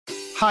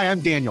Hi,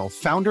 I'm Daniel,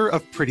 founder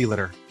of Pretty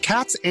Litter.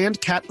 Cats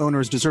and cat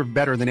owners deserve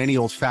better than any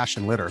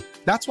old-fashioned litter.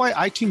 That's why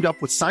I teamed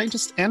up with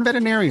scientists and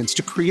veterinarians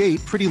to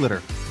create Pretty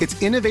Litter.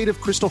 Its innovative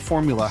crystal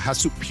formula has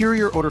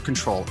superior odor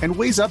control and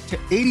weighs up to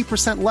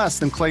 80% less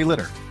than clay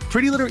litter.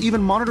 Pretty Litter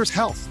even monitors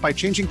health by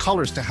changing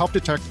colors to help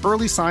detect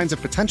early signs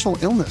of potential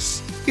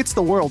illness. It's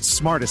the world's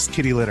smartest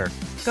kitty litter.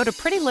 Go to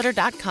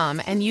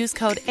prettylitter.com and use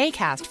code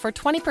ACAST for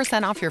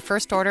 20% off your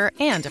first order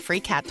and a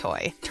free cat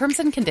toy. Terms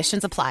and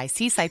conditions apply.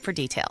 See site for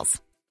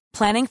details.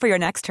 Planning for your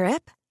next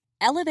trip?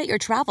 Elevate your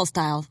travel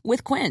style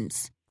with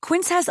Quince.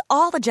 Quince has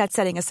all the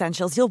jet-setting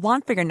essentials you'll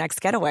want for your next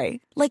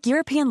getaway, like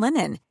European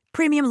linen,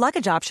 premium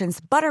luggage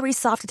options, buttery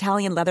soft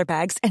Italian leather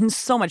bags, and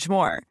so much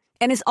more.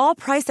 And is all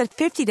priced at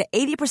 50 to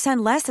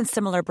 80% less than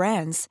similar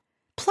brands.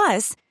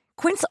 Plus,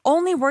 Quince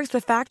only works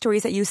with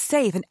factories that use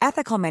safe and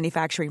ethical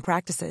manufacturing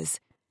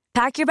practices.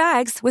 Pack your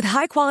bags with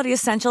high-quality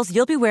essentials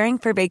you'll be wearing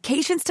for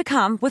vacations to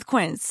come with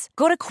Quince.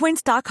 Go to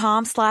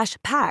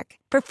quince.com/pack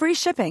for free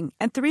shipping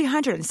and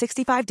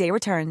 365-day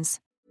returns.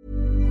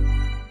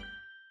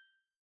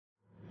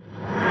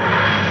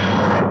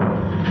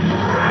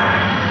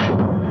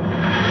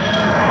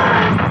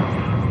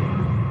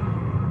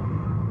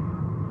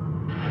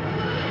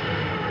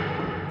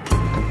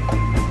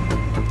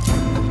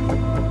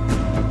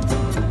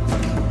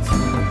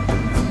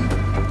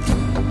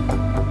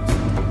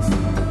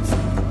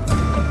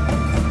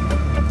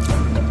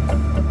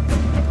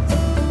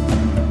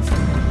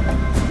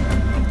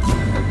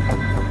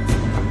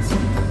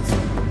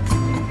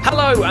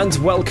 Hello and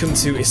welcome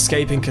to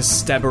Escaping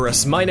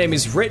Kasteborous. My name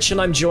is Rich and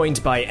I'm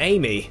joined by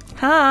Amy.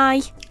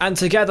 Hi. And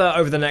together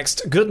over the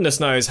next goodness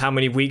knows how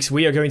many weeks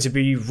we are going to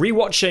be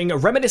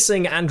rewatching,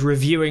 reminiscing and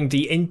reviewing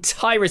the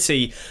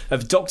entirety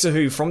of Doctor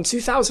Who from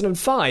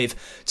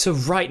 2005 to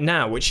right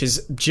now, which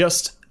is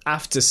just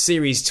after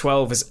Series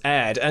 12 has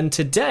aired. And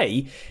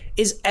today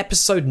is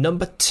episode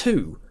number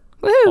 2.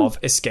 Woo. Of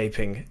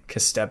Escaping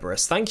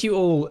Kasteborous. Thank you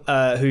all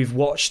who've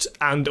watched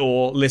and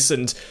or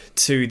listened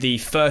to the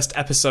first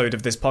episode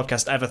of this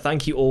podcast ever.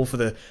 Thank you all for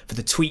the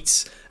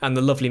tweets and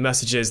the lovely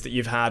messages that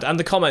you've had and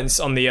the comments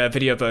on the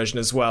video version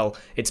as well.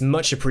 It's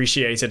much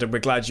appreciated and we're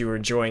glad you were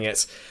enjoying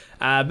it.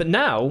 But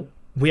now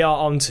we are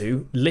on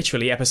to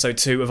literally episode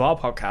 2 of our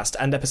podcast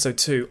and episode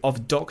 2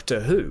 of Doctor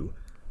Who,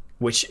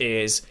 which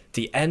is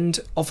The End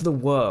of the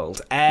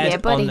World,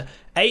 aired on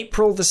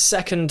April the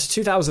 2nd,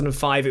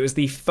 2005. It was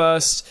the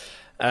first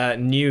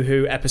New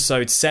Who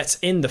episode set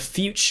in the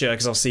future,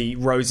 because obviously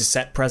Rose is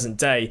set present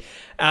day.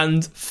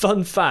 And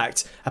fun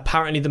fact,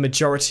 apparently the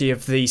majority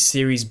of the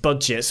series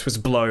budget was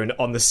blown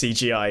on the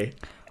CGI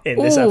in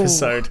this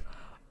episode.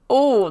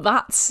 Oh,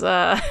 that's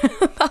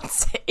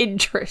that's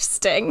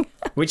interesting.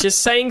 Which is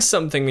saying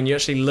something when you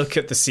actually look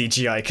at the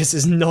CGI, because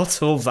it's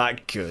not all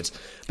that good.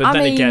 But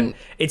again,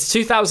 it's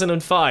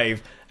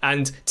 2005,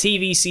 and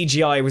TV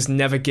CGI was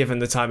never given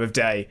the time of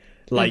day.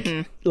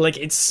 Like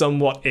it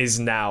somewhat is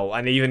now,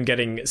 and even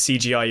getting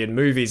CGI in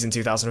movies in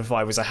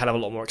 2005 was a hell of a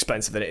lot more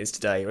expensive than it is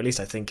today, or at least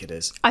I think it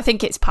is. I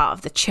think it's part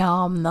of the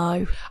charm,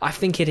 though. I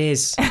think it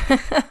is.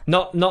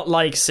 not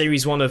like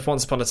Series 1 of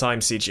Once Upon a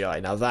Time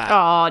CGI. Now that...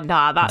 Oh,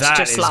 nah, that's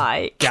just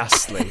like...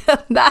 ghastly.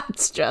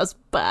 That's just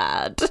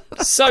bad.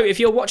 So, if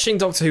you're watching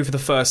Doctor Who for the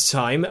first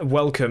time,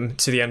 welcome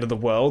to the end of the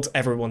world.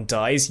 Everyone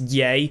dies.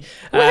 Yay.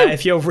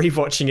 If you're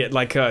rewatching it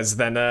like us,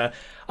 then...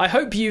 I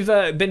hope you've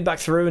been back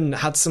through and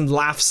had some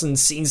laughs and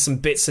seen some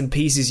bits and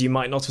pieces you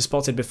might not have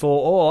spotted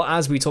before, or,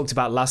 as we talked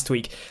about last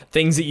week,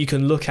 things that you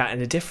can look at in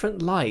a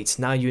different light.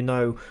 Now you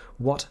know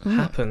what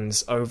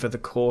happens over the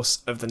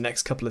course of the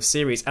next couple of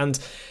series. And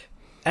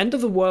End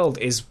of the World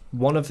is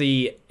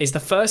the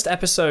first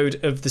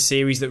episode of the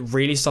series that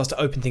really starts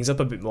to open things up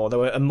a bit more. There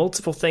were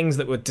multiple things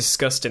that were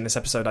discussed in this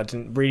episode I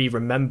didn't really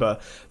remember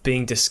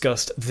being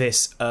discussed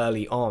this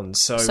early on.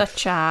 So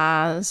such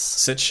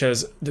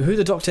as who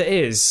the Doctor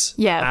is,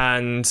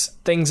 and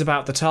things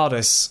about the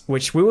TARDIS,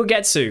 which we will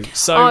get to.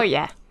 So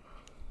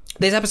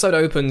this episode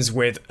opens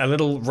with a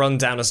little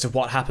rundown as to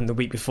what happened the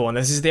week before, and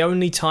this is the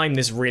only time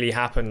this really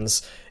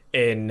happens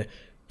in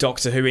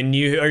Doctor Who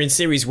in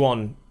Series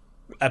 1.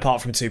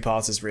 Apart from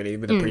two-parters, really,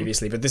 with it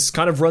previously. But this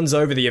kind of runs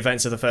over the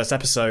events of the first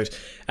episode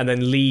and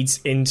then leads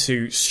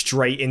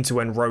straight into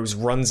when Rose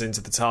runs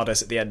into the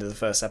TARDIS at the end of the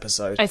first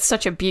episode. It's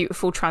such a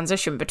beautiful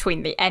transition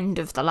between the end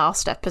of the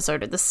last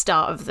episode and the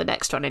start of the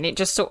next one. And it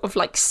just sort of,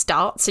 like,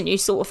 starts and you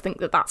sort of think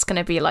that that's going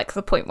to be, like,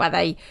 the point where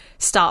they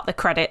start the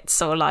credits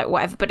or, like,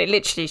 whatever. But it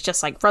literally is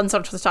just, like, runs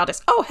onto the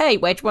TARDIS. Oh, hey,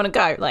 where do you want to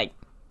go? Like,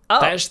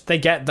 they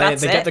get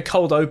the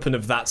cold open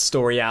of that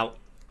story out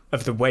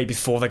of the way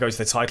before they go to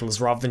the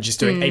titles, rather than just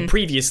doing a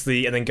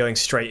previously and then going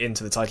straight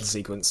into the title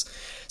sequence.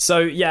 So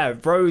yeah,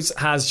 Rose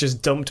has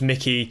just dumped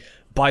Mickey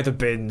by the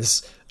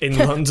bins in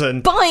London.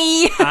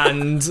 Bye!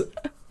 And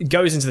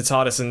goes into the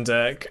TARDIS, and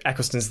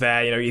Eccleston's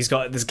there. You know, he's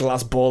got this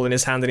glass ball in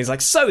his hand and he's like,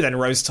 so then,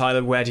 Rose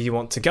Tyler, where do you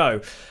want to go?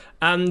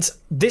 And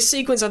this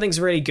sequence I think is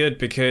really good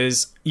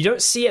because you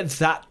don't see it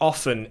that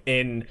often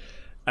in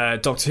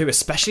Doctor Who,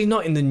 especially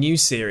not in the new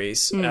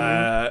series,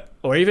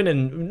 or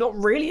even not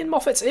really in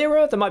Moffat's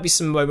era. There might be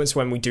some moments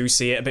when we do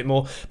see it a bit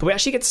more, but we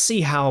actually get to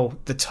see how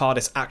the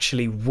TARDIS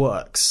actually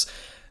works,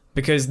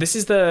 because this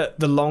is the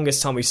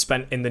longest time we've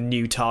spent in the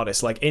new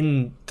TARDIS. Like,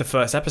 in the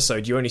first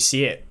episode, you only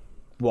see it,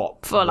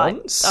 for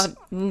once?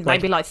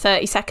 Maybe like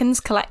 30 seconds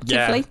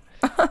collectively.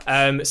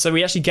 Yeah. So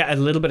we actually get a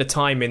little bit of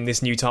time in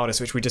this new TARDIS,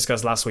 which we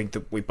discussed last week,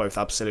 that we both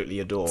absolutely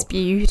adore. It's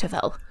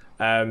beautiful.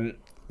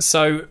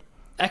 So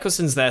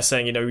Eccleston's there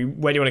saying,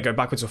 where do you want to go,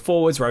 backwards or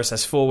forwards? Rose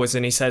says forwards,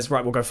 and he says,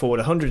 right, we'll go forward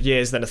 100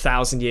 years, then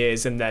 1,000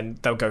 years, and then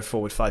they'll go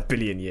forward 5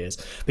 billion years.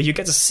 But you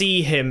get to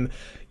see him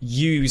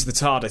use the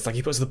TARDIS. Like,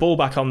 he puts the ball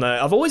back on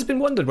there. I've always been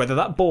wondered whether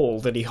that ball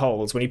that he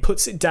holds, when he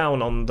puts it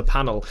down on the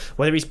panel,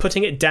 whether he's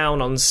putting it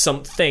down on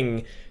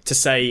something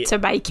to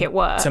make it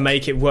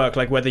work.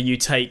 Like, whether you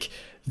take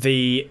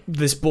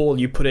this ball,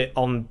 you put it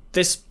on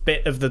this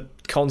bit of the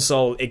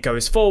console, it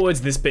goes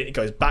forwards, this bit it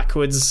goes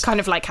backwards. Kind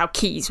of like how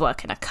keys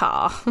work in a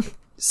car.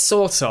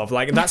 Sort of.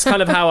 Like, that's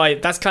kind of how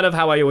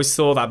I always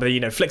saw that.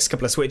 But flicks a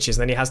couple of switches,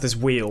 and then he has this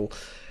wheel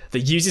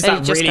that uses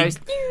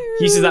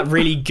that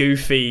really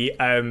goofy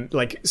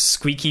like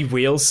squeaky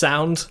wheel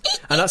sound.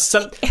 And that's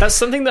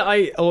something that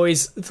I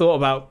always thought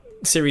about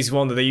Series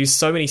 1, that they use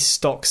so many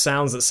stock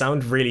sounds that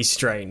sound really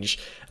strange.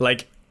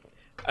 Like,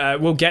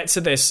 we'll get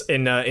to this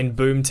in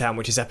Boomtown,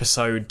 which is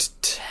episode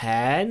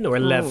 10 or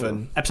 11.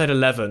 Ooh. Episode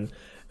 11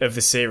 of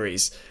the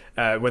series,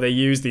 where they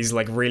use these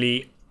like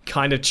really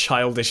kind of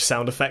childish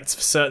sound effects for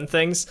certain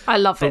things. I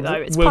love it, though.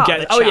 It's part of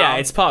the charm. Oh yeah,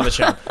 it's part of the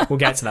charm. We'll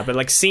get to that. But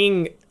like,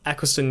 seeing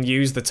Eccleston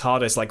use the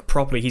TARDIS like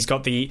properly, he's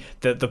got the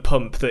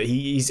pump that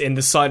he's in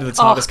the side of the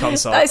TARDIS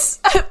console.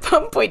 At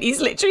one point,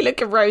 he's literally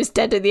looking Rose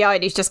dead in the eye,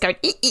 and he's just going.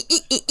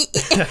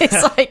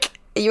 It's like,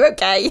 are you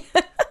okay?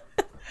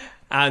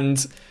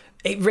 And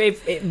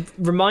it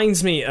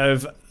reminds me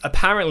of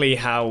apparently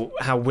how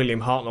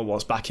William Hartnell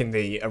was back in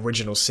the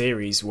original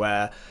series,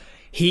 where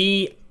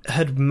he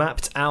had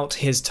mapped out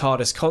his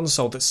TARDIS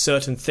console that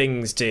certain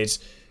things did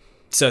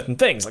certain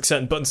things, like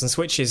certain buttons and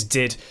switches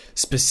did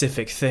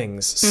specific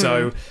things.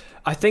 So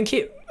I think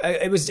it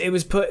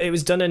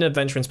was done in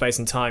Adventure in Space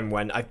and Time,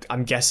 when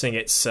I'm guessing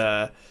it's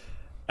another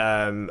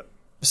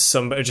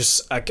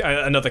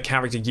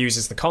character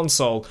uses the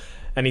console,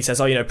 and he says,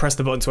 press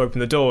the button to open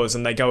the doors,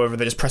 and they go over,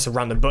 they just press a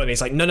random button.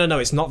 He's like, no,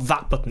 it's not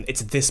that button, it's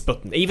this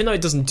button. Even though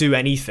it doesn't do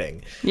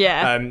anything,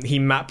 he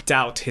mapped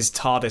out his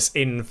TARDIS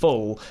in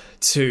full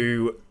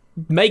to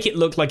make it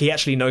look like he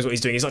actually knows what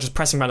he's doing. He's not just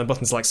pressing random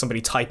buttons like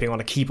somebody typing on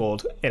a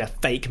keyboard in a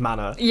fake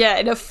manner. Yeah,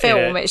 in a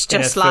film, it's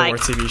just in a like...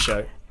 film or a TV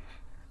show.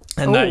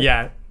 And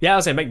I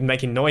was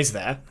making noise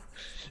there.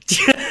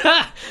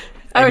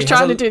 I was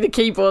trying to do the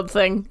keyboard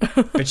thing.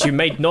 But you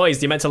made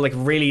noise. You meant to like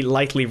really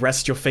lightly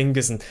rest your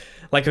fingers, and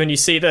like when you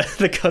see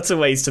the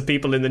cutaways to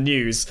people in the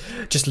news,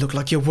 just look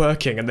like you're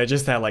working, and they're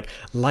just there like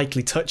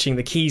lightly touching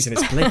the keys, and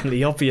it's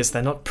blatantly obvious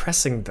they're not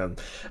pressing them.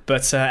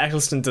 But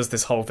Eccleston does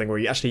this whole thing where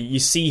you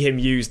see him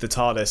use the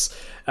TARDIS.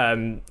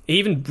 He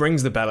even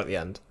rings the bell at the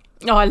end.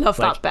 Oh, I love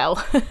that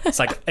bell.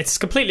 It's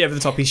completely over the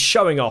top. He's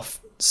showing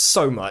off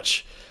so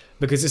much,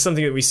 because it's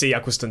something that we see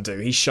Eccleston do.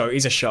 He's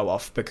a show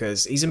off,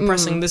 because he's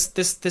impressing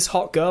this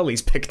hot girl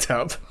he's picked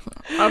up.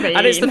 I mean...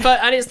 and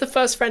it's the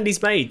first friend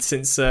he's made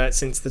since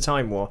the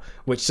Time War,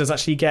 which does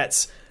actually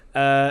get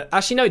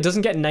actually no, it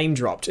doesn't get name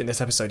dropped in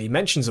this episode. He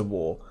mentions a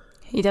war.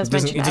 He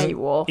mention a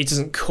war. He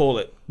doesn't call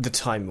it the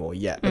Time War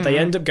yet, but they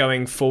end up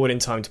going forward in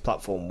time to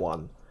Platform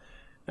 1.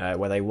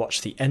 Where they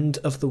watch the end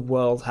of the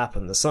world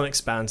happen. The sun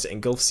expands, it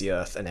engulfs the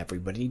Earth, and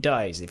everybody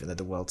dies, even though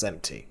the world's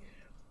empty.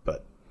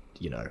 But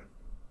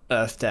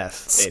Earth death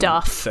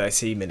stuff in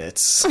 30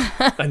 minutes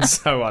and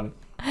so on.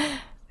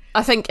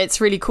 I think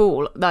it's really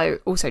cool, though,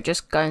 also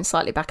just going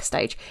slightly back a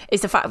stage,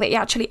 is the fact that he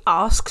actually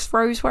asks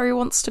Rose where he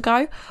wants to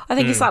go. I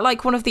think it's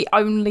like one of the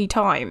only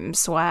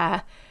times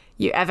where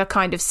you ever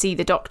kind of see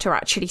the Doctor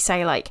actually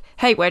say, like,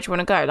 hey, where do you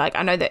want to go? Like,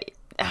 I know that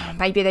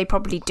maybe they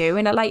probably do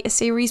in a later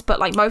series, but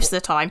like most of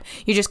the time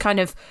you just kind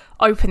of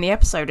open the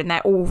episode and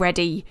they're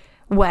already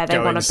where they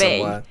want to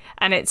be.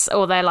 And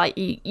they're like,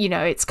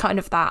 it's kind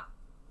of that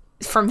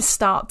from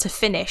start to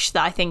finish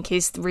that I think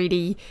is the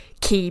really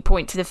key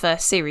point to the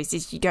first series,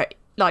 is you don't,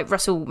 like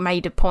Russell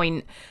made a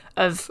point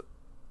of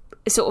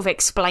sort of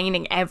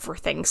explaining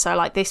everything. So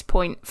like this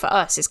point for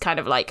us is kind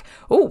of like,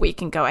 oh, we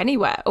can go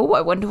anywhere. Oh,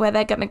 I wonder where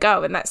they're going to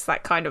go. And that's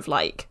that kind of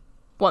like,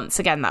 once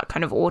again, that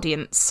kind of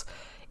audience,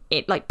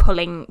 it like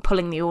pulling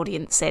the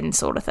audience in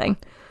sort of thing.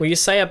 Well, you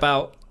say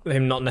about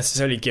him not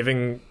necessarily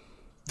giving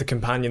the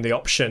companion the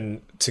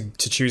option to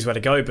choose where to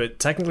go, but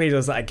technically he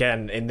does that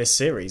again in this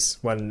series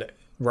when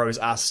Rose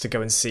asked to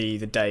go and see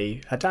the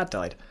day her dad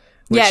died.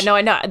 I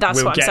know.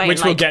 That's what I'm saying.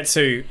 Which we'll get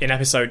to in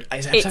episode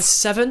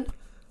 7?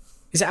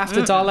 Is it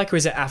after Dalek or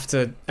is it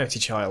after Empty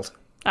Child?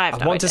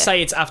 I want to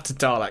say it's after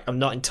Dalek. I'm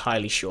not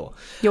entirely sure.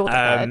 You're the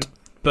bird.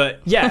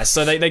 But yeah,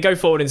 so they go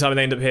forward in time and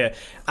they end up here.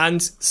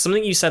 And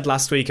something you said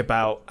last week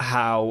about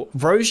how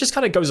Rose just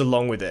kind of goes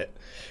along with it.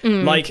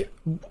 Like,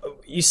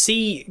 you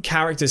see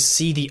characters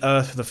see the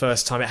Earth for the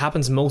first time. It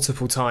happens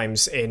multiple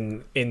times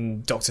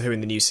in Doctor Who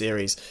in the new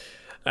series,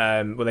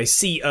 where they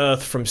see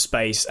Earth from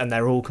space and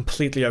they're all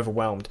completely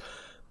overwhelmed.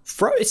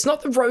 It's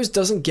not that Rose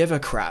doesn't give a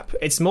crap.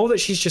 It's more that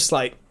she's just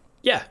like,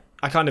 yeah,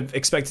 I kind of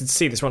expected to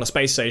see this. We're on a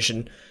space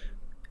station.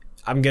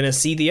 I'm going to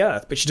see the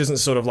Earth. But she doesn't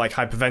sort of like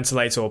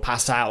hyperventilate or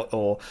pass out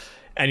or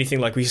anything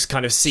like we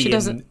kind of see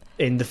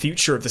in the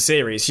future of the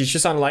series. She's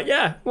just kind of like,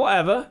 yeah,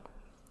 whatever.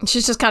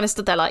 She's just kind of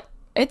stood there like,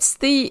 it's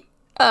the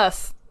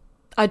Earth.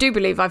 I do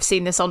believe I've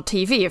seen this on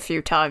TV a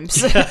few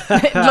times.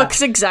 It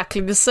looks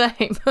exactly the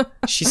same.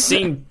 She's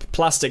seen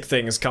plastic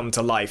things come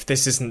to life.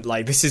 This is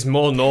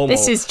more normal.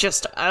 This is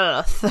just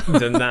Earth.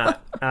 than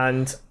that.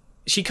 And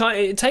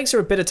it takes her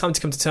a bit of time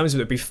to come to terms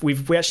with it.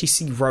 We actually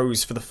see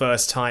Rose for the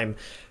first time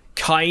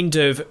kind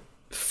of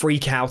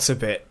freak out a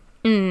bit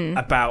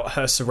about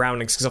her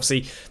surroundings, because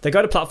obviously they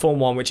go to Platform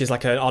 1, which is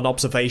like an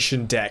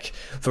observation deck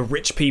for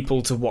rich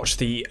people to watch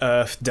the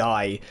Earth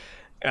die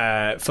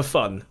for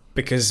fun.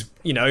 Because,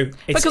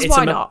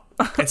 why not?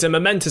 It's a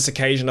momentous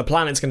occasion. A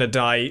planet's going to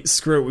die.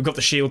 Screw it. We've got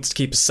the shields to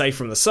keep us safe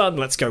from the sun.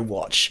 Let's go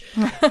watch.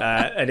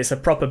 And it's a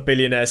proper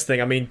billionaires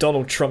thing. I mean,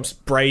 Donald Trump's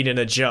brain in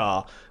a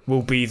jar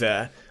will be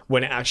there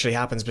when it actually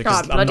happens,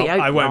 because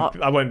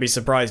I won't be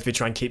surprised if he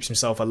tries and keeps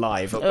himself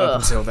alive up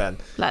until then.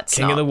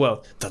 King of the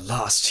world, the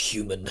last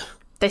human.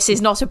 This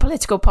is not a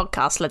political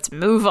podcast. Let's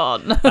move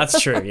on.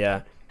 That's true,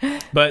 yeah.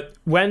 But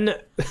when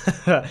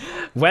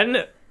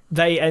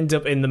they end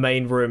up in the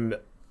main room,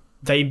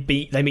 they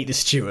meet the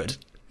steward,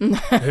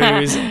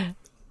 who's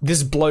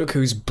this bloke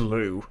who's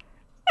blue.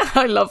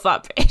 I love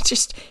that bit.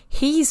 Just,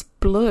 he's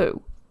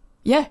blue.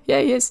 Yeah,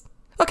 he is.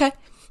 Okay.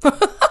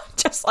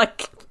 Just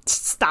like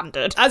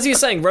standard. As you were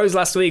saying, Rose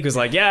last week was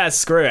like, yeah,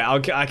 screw it.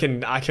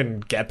 I can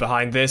get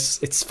behind this.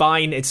 It's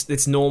fine.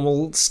 It's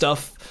normal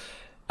stuff.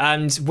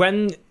 And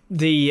when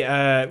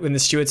the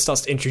steward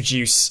starts to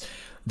introduce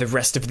the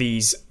rest of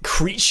these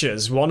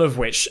creatures, one of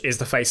which is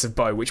the face of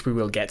Bo, which we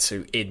will get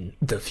to in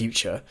the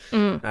future.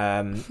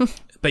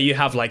 But you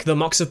have like the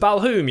Mox of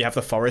Balhoum, you have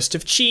the Forest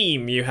of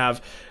Cheam, you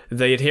have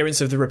the adherents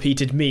of the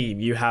repeated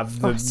meme, you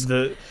have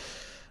the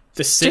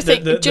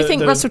do you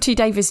think Russell T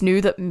Davies knew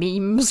that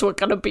memes were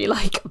going to be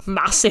like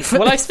massive?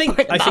 Well, I think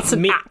an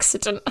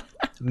accident.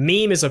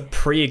 Meme is a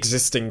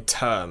pre-existing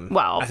term.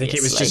 Well, obviously. I think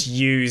it was just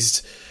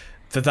used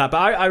for that. But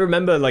I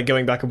remember like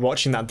going back and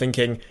watching that and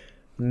thinking,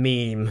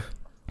 meme.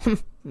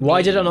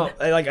 Why did I not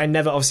I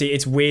never, obviously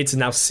it's weird to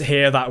now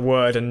hear that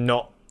word and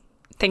not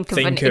think of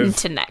an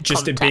internet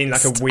just context. It being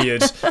like a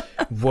weird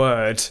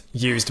word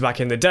used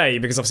back in the day,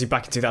 because obviously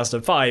back in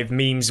 2005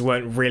 memes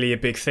weren't really a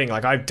big thing.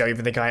 Like, I don't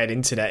even think I had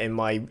internet in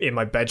my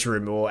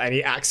bedroom or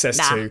any access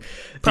to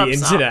the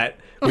internet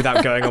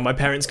without going on my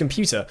parents'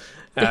 computer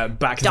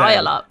back then.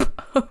 Dial up.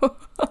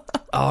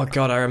 Oh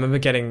god, I remember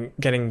getting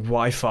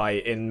Wi-Fi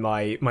in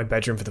my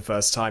bedroom for the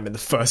first time, and the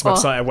first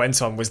website I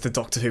went on was the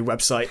Doctor Who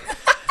website.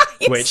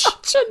 You're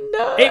such a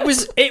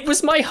nerd. It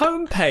was my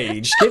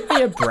homepage. Give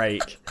me a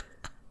break.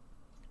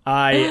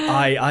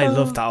 I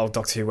love that old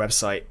Doctor Who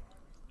website.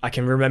 I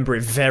can remember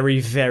it very,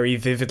 very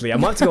vividly. I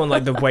might have to go on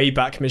like the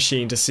Wayback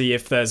Machine to see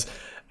if there's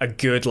a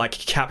good like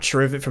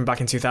capture of it from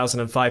back in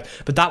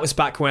 2005. But that was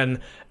back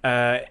when,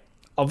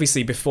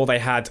 obviously, before they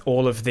had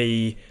all of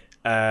the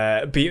before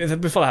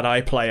they had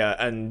iPlayer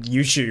and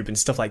YouTube and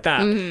stuff like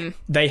that.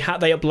 They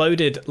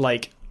uploaded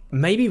like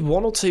maybe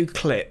one or two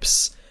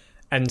clips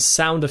and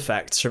sound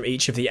effects from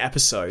each of the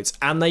episodes,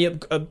 and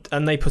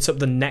they put up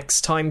the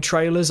Next Time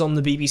trailers on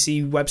the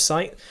BBC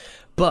website.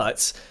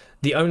 But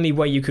the only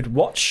way you could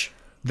watch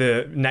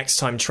the Next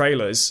Time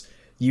trailers,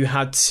 you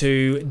had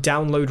to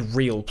download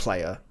Real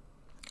Player.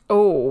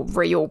 Oh,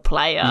 Real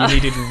Player! You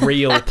needed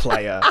Real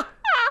Player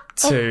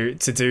to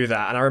do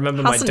that. And I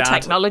remember my dad.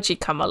 Technology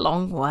come a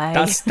long way.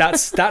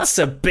 That's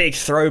a big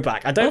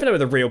throwback. I don't even know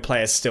whether Real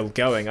Player is still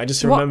going. I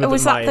just remember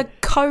was that the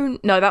cone?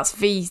 No, that's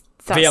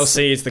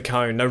VLC is the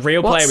cone. No,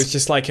 Real Player was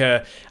just like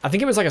I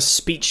think it was like a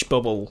speech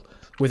bubble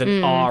with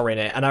an R in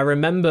it. And I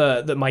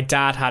remember that my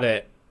dad had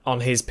it on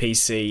his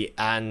PC,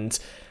 and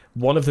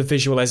one of the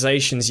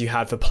visualizations you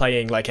had for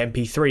playing like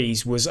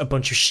MP3s was a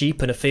bunch of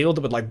sheep in a field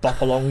that would like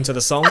bop along to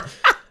the song.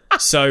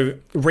 So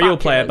Real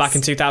Player back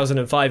in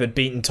 2005 had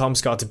beaten Tom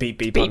Scott to beat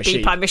Beep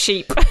I'm a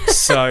Sheep.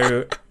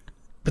 So,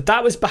 but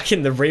that was back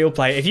in the Real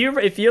Player.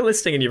 If you're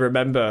listening and you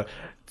remember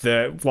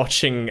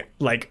watching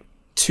like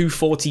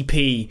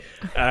 240p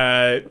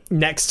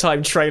Next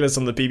Time trailers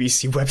on the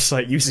BBC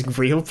website using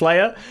Real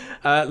Player,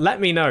 let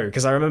me know,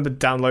 because I remember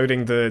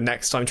downloading the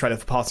Next Time trailer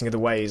for Parting of the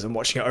Ways and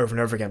watching it over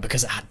and over again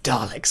because it had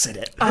Daleks in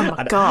it. Oh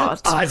my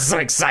god! I'm so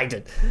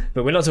excited.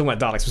 But we're not talking about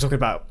Daleks. We're talking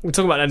about End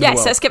of the World.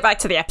 Yes, let's get back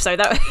to the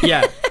episode.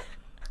 Yeah.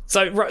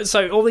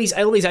 So all these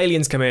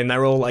aliens come in.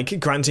 They're all like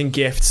granting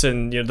gifts,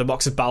 and the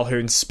Mox of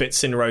Balhoun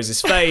spits in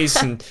Rose's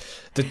face, and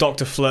the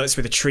Doctor flirts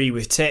with a tree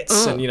with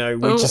tits, and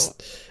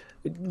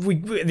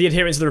the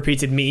adherents of the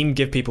repeated meme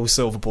give people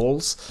silver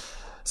balls.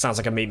 Sounds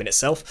like a meme in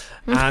itself.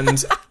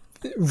 And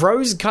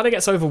Rose kind of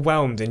gets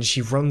overwhelmed and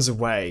she runs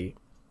away.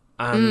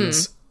 And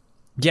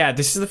yeah,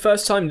 this is the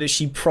first time that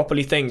she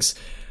properly thinks,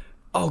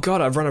 oh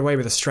God, I've run away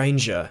with a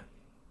stranger.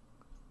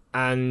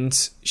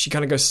 And she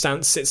kind of goes,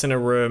 sits in a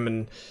room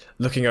and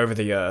looking over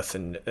the earth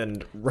and...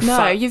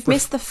 No, you've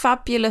missed the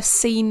fabulous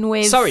scene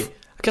with... Sorry,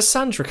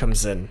 Cassandra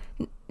comes in.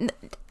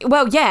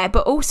 Well, yeah,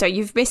 but also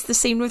you've missed the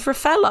scene with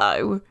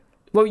Raffaello.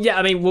 Well, yeah,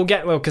 I mean,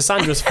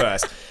 Cassandra's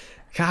first.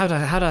 How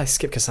did I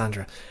skip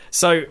Cassandra?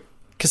 So,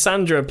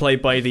 Cassandra,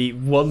 played by the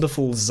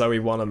wonderful Zoe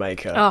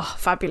Wanamaker. Oh,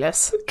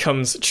 fabulous.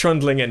 Comes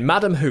trundling in.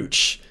 Madam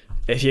Hooch,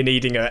 if you're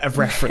needing a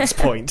reference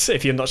point,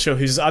 if you're not sure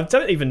who's... I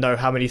don't even know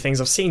how many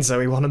things I've seen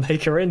Zoe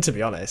Wanamaker in, to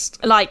be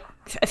honest. Like,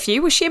 a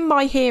few. Was she in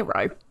My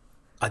Hero?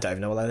 I don't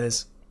even know what that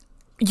is.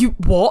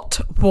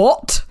 What?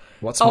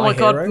 What's Oh My my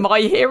God, Hero? My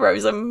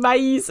Hero's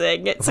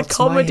amazing. It's What's a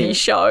comedy My Hero?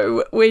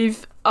 show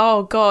with...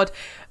 Oh, God.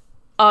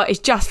 It's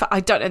just... I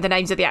don't know the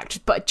names of the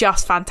actors, but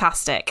just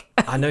fantastic.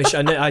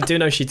 I do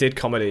know she did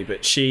comedy,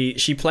 but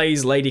she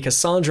plays Lady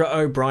Cassandra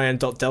O'Brien.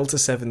 Delta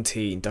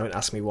 17. Don't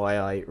ask me why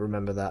I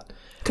remember that.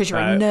 Because you're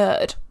a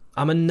nerd.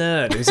 I'm a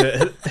nerd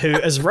who,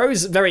 as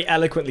Rose very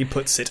eloquently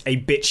puts it, a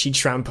bitchy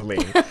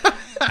trampoline.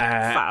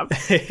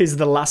 Is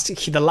the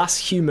last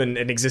human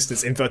in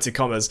existence, inverted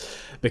commas,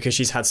 because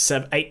she's had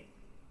 708.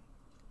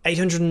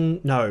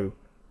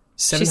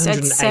 She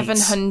said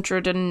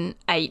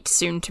 708,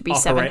 soon to be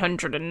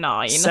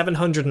 709.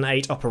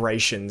 708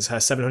 operations. Her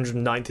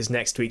 709th is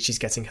next week. She's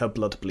getting her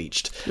blood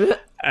bleached.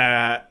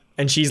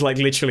 And she's like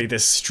literally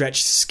this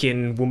stretched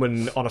skin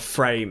woman on a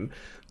frame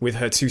with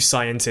her two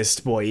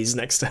scientist boys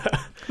next to her.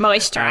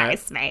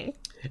 Moisturize me.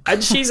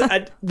 And she's...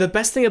 the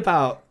best thing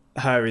about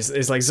her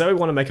is like Zoe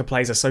Wanamaker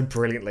plays her so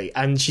brilliantly,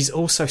 and she's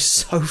also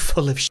so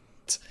full of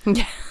shit.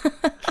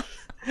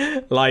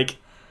 Like...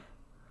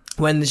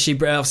 when she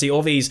obviously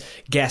all these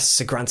guests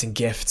are granting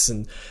gifts,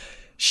 and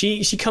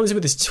she comes in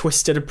with this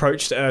twisted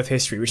approach to Earth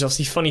history, which is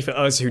obviously funny for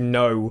us who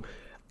know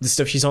the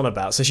stuff she's on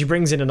about. So she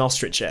brings in an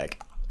ostrich egg,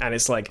 and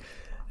it's like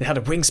it had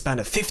a wingspan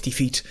of 50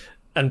 feet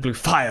and blew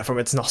fire from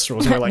its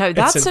nostrils. And we're like, no,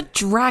 that's a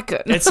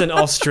dragon. It's an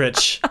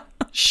ostrich,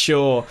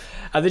 sure.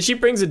 And then she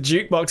brings a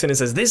jukebox in and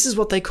says, "This is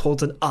what they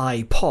called an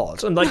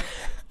iPod." And like,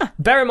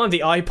 bear in mind, the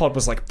iPod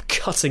was like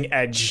cutting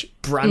edge,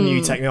 brand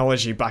new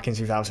technology back in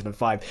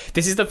 2005.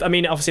 This is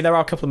obviously there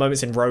are a couple of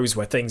moments in Rose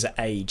where things are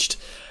aged.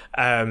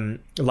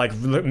 Like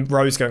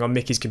Rose going on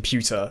Mickey's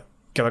computer,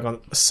 going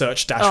on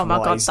search-wise.net. Oh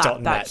my God,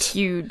 that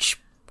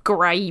huge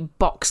grey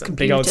box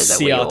computer big old that CRT.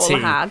 we all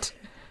had.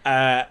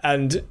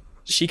 And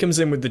she comes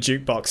in with the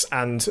jukebox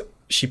and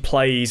she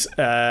plays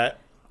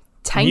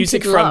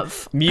Tainted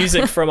Love.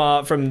 music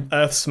from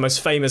Earth's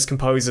most famous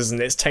composers,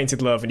 and it's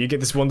Tainted Love, and you get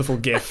this wonderful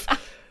gif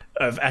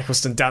of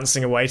Eccleston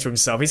dancing away to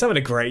himself. He's having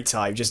a great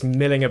time, just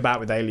milling about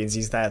with aliens.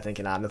 He's there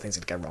thinking, nothing's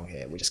going to go wrong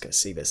here. We're just going to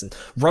see this. And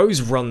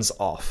Rose runs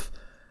off,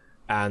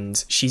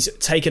 and she's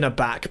taken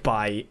aback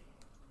by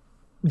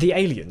the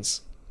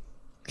aliens.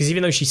 Because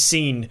even though she's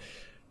seen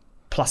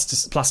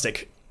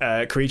plastic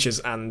creatures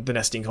and the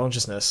Nestene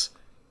consciousness,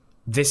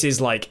 this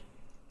is like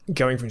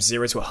going from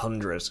 0 to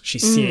 100.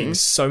 She's seeing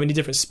so many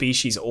different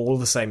species all at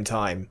the same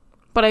time.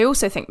 But I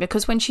also think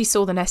because when she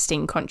saw the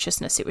Nestene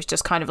consciousness, it was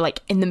just kind of like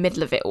in the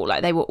middle of it all.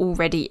 Like they were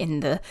already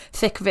in the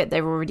thick of it.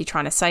 They were already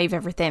trying to save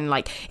everything.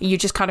 Like you're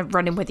just kind of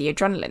running with the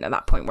adrenaline at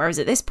that point. Whereas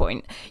at this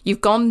point,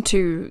 you've gone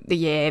to the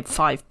year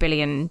 5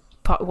 billion,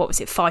 what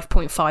was it,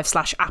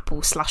 5.5 /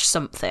 Apple /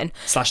 something.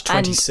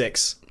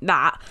 /26.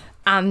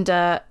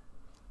 And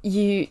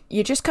you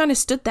just kind of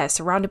stood there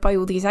surrounded by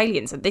all these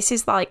aliens. And this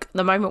is like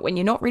the moment when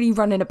you're not really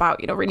running about,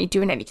 you're not really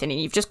doing anything.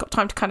 And you've just got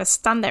time to kind of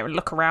stand there and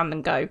look around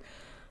and go,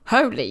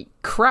 holy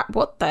crap,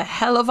 what the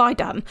hell have I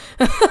done?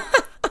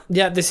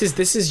 Yeah, this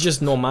is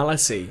just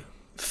normality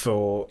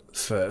for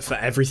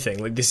everything.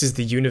 Like, this is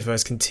the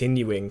universe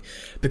continuing.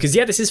 Because,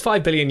 yeah, this is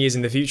 5 billion years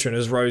in the future, and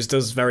as Rose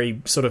does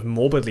very sort of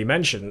morbidly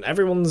mention,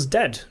 everyone's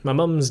dead. My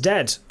mum's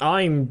dead.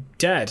 I'm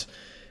dead.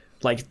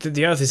 Like,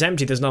 the Earth is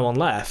empty, there's no one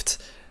left.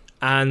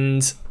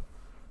 And,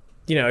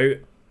 you know,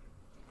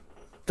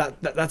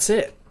 that's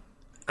it.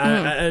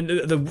 And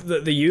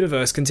the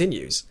universe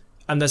continues.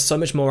 And there's so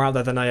much more out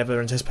there than I ever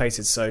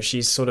anticipated. So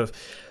she's sort of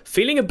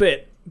feeling a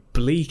bit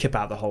bleak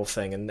about the whole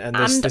thing. And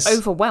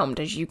overwhelmed,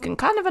 as you can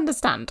kind of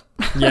understand.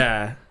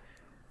 Yeah.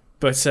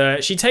 But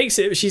she takes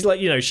it. She's like,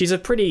 you know, she's a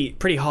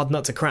pretty hard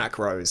nut to crack,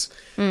 Rose.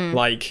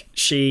 Like,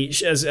 she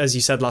as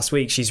you said last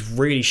week, she's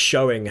really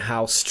showing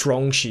how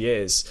strong she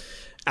is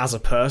as a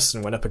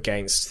person when up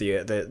against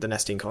the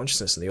Nestene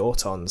consciousness and the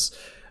Autons.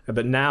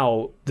 But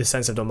now the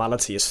sense of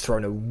normality is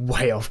thrown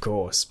way off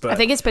course. But I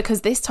think it's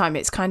because this time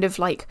it's kind of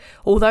like,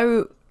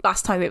 although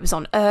last time it was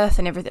on Earth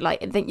and everything,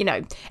 like, I think, you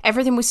know,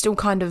 everything was still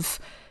kind of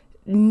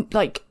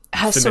like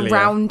her familiar.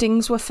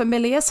 Surroundings were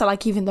familiar. So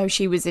like, even though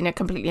she was in a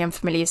completely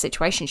unfamiliar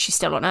situation, she's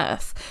still on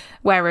Earth.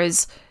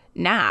 Whereas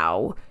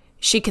now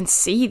she can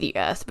see the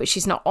Earth, but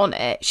she's not on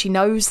it. She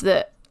knows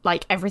that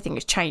like everything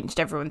has changed.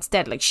 Everyone's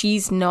dead. Like,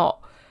 she's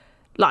not,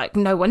 like,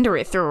 no wonder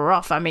it threw her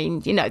off. I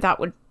mean, you know, that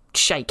would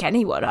shake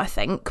anyone, I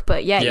think.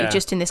 But yeah, you're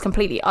just in this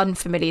completely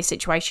unfamiliar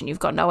situation. You've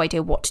got no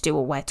idea what to do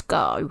or where to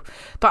go.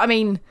 But I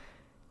mean,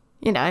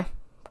 you know,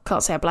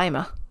 can't say I blame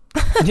her.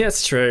 Yeah,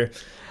 it's true.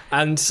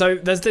 And so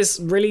there's this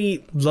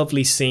really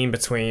lovely scene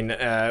between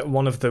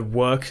one of the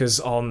workers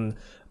on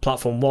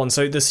Platform 1.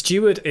 So the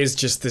steward is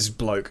just this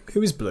bloke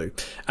who is blue.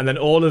 And then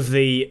all of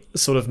the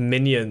sort of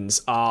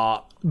minions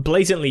are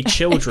blatantly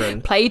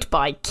children. Played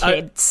by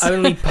kids.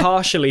 Only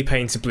partially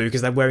painted blue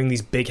because they're wearing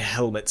these big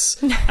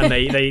helmets. And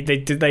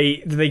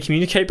they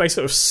communicate by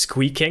sort of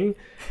squeaking.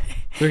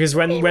 Because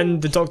when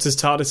the Doctor's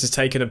TARDIS is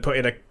taken and put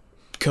in a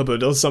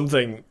cupboard or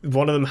something,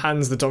 one of them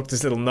hands the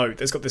Doctor's little note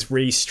that's got this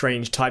really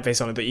strange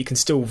typeface on it that you can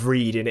still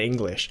read in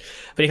English,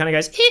 but he kind of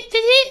goes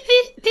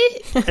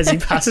as he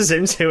passes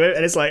him to it,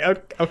 and it's like,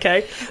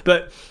 okay.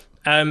 But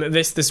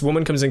this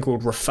woman comes in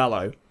called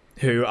Raffaello,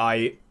 who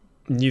I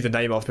knew the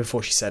name of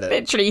before she said it.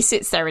 Literally, he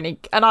sits there and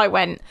I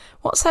went,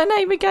 "What's her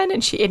name again?"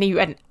 And he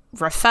went,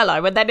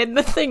 Raffaello, and then in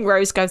the thing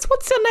Rose goes,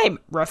 "What's your name?"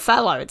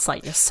 Raffaello. It's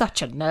like, you're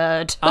such a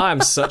nerd.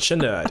 I'm such a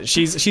nerd.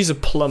 She's a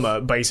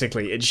plumber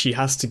basically, and she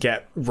has to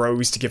get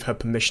Rose to give her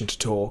permission to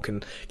talk,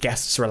 and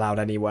guests are allowed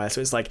anywhere. So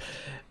it's like,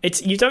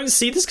 you don't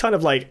see this kind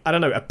of like, I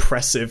don't know,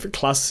 oppressive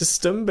class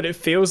system, but it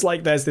feels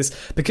like there's this,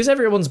 because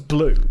everyone's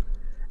blue.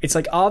 It's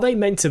like, are they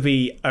meant to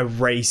be a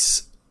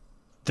race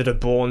that are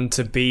born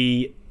to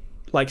be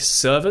like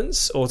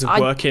servants or to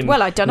work in?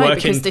 Well, I don't know,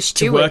 because the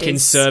steward to work in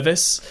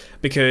service,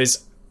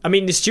 because. I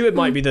mean, the steward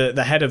might be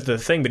the head of the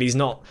thing, but he's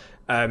not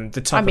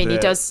the top. I mean, he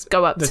does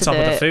go up the to top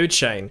of the food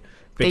chain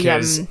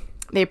because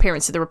the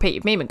appearance of the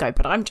repeated meme and go,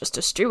 "But I'm just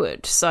a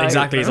steward." So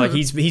exactly, it's like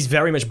he's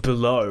very much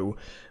below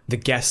the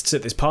guests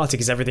at this party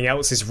because everything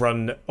else is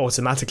run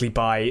automatically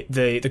by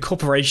the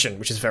corporation,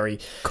 which is very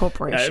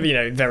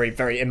very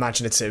very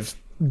imaginative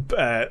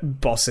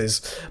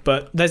bosses.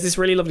 But there's this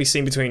really lovely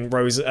scene between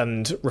Rose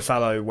and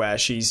Raffaello where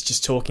she's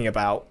just talking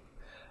about,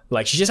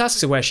 like, she just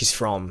asks her where she's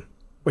from.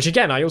 Which,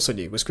 again, I also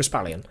knew was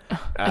Crispallion.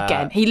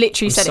 Again, he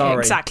literally said it at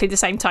exactly the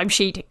same time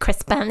she did.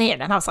 Crispallion.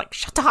 And I was like,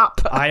 shut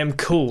up. I am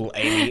cool,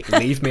 Amy.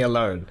 Leave me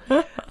alone.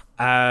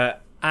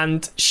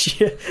 And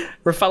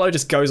Raffaello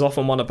just goes off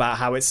on one about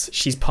how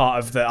she's part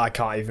of the... I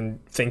can't even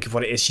think of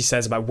what it is she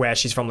says about where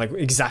she's from, like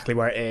exactly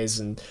where it is.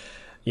 And,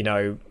 you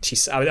know,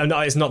 it's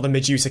not the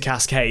Medusa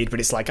Cascade, but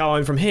it's like, oh,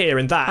 I'm from here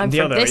and that and the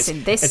other.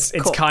 It's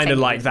kind of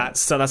like that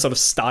sort of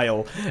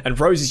style. And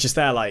Rose is just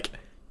there like,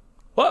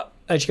 what?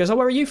 And she goes, oh,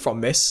 where are you from,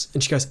 miss?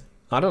 And she goes,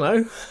 I don't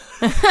know.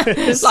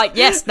 It's like,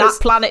 yes, that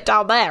planet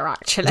down there,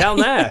 actually. Down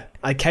there.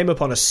 I came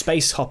up on a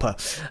space hopper.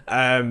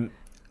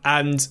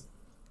 And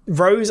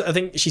Rose, I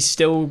think she's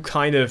still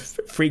kind of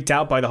freaked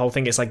out by the whole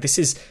thing. It's like, this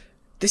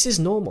is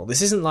normal.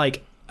 This isn't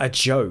like a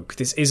joke.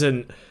 This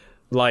isn't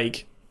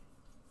like...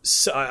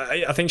 So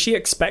I think she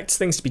expects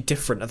things to be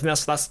different. I think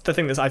that's the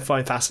thing that I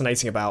find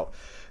fascinating about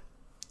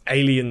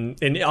alien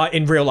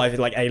in real life,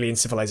 like alien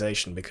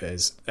civilization,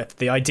 because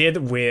the idea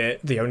that we're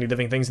the only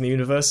living things in the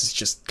universe is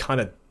just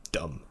kind of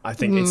dumb. I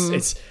think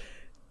it's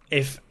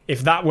if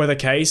that were the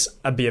case,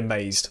 I'd be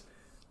amazed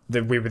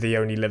that we were the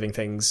only living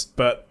things.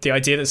 But the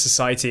idea that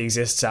society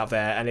exists out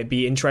there, and it'd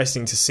be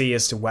interesting to see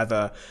as to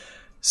whether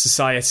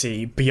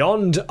society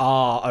beyond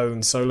our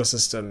own solar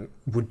system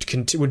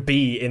would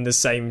be in the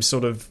same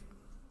sort of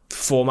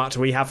format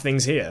we have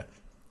things here.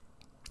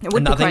 It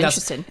would be quite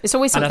interesting. It's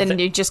always something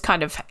you just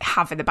kind of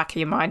have in the back of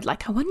your mind,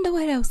 like, I wonder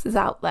what else is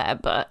out there.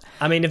 But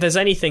I mean, if there's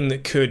anything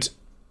that could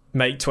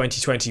make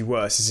 2020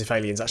 worse, is if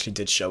aliens actually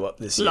did show up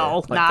this year.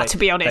 Lol. Like to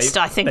be honest,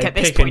 I think at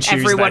this point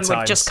everyone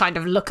would just kind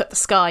of look at the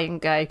sky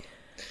and go,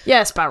 yeah,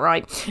 it's about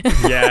right.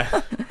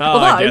 Yeah.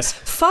 Although, I guess.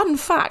 Fun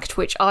fact,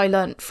 which I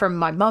learnt from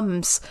my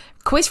mum's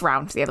quiz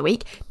round the other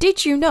week,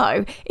 did you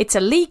know it's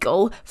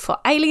illegal for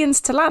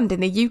aliens to land in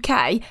the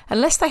UK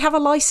unless they have a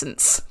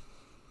licence?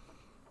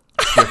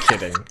 You're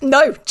kidding.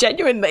 No,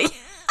 genuinely.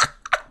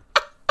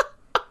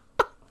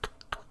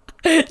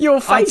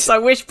 Your face. I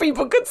wish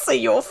people could see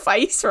your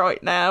face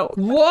right now.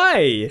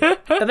 Why?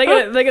 Are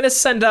they gonna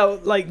send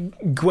out like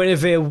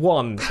Guinevere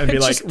 1 and be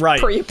like, right,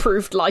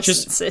 pre-approved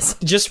licenses.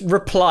 Just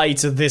reply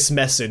to this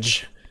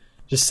message.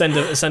 Just send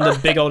a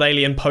big old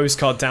alien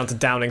postcard down to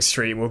Downing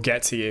Street and we'll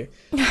get to you.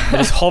 They're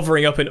just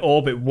hovering up in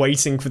orbit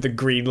waiting for the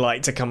green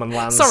light to come and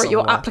land. Sorry, somewhere.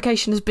 your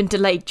application has been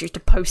delayed due to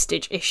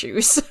postage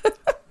issues.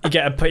 You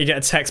get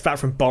a text back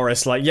from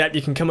Boris like, yep,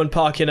 you can come and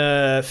park in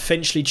a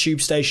Finchley tube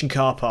station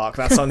car park.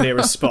 That's our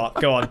nearest spot.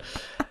 Go on.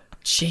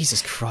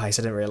 Jesus Christ,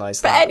 I didn't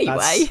realise that. But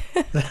anyway...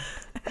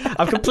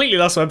 I've completely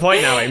lost my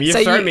point now, Amy.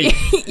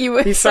 You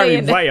were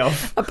saying way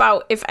off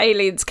about if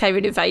aliens came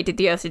and invaded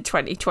the Earth in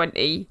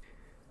 2020...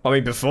 I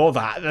mean, before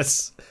that,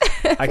 that's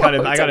I kind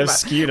of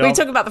skewed off. We were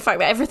talking about the fact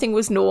that everything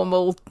was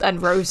normal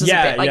and Rose was a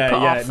bit like put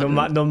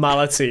off.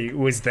 Normality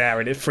was there,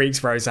 and it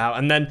freaks Rose out.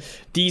 And then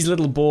these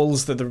little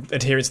balls that the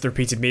adherents to the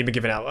repeated meme are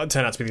giving out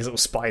turn out to be these little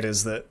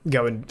spiders that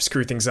go and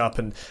screw things up.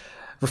 And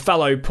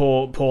Raffaello,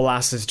 poor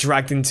lass, is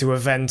dragged into a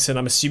vent, and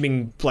I'm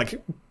assuming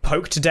like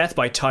poked to death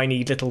by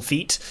tiny little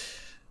feet.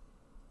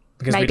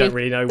 Because we don't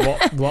really know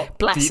what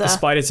the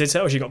spider did to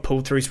her. Or she got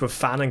pulled through to a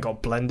fan and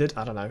got blended.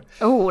 I don't know.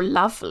 Oh,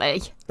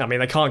 lovely. I mean,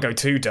 they can't go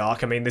too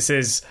dark. I mean, this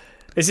is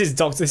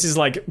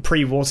like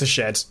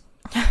pre-Watershed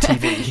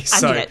TV.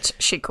 So. And yet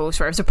she calls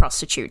Rose a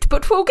prostitute,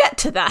 but we'll get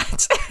to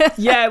that.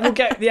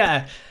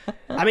 Yeah.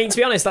 I mean, to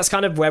be honest, that's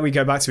kind of where we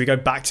go back to. We go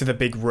back to the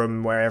big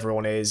room where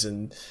everyone is,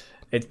 and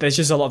there's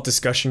just a lot of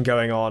discussion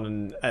going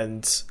on,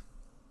 and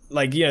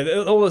like, you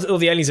know, all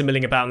the aliens are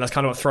milling about, and that's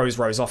kind of what throws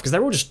Rose off, because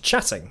they're all just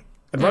chatting.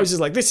 And Rose is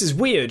like, this is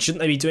weird.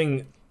 Shouldn't they be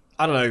doing,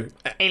 I don't know,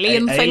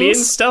 alien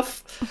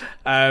stuff?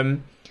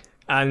 And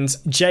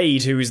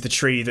Jade, who is the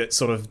tree that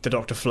sort of the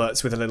Doctor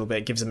flirts with a little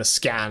bit, gives him a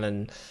scan,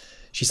 and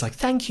she's like,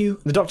 thank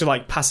you. The Doctor,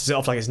 like, passes it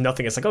off like it's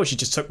nothing. It's like, oh, she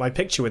just took my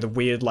picture with a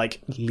weird, like,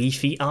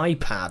 leafy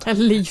iPad. A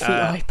leafy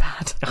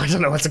iPad. I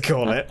don't know what to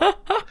call it.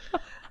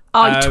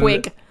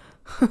 iTwig.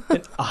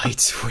 An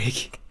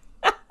iTwig.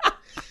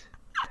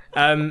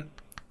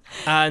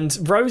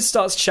 And Rose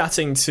starts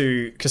chatting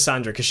to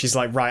Cassandra because she's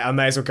like, right, I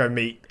may as well go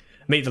meet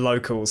the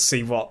locals,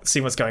 see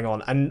what's going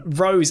on. And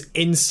Rose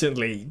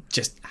instantly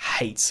just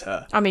hates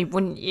her. I mean,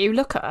 wouldn't you?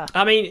 Look at her.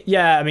 I mean,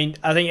 yeah. I mean,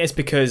 I think it's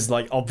because,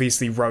 like,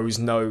 obviously Rose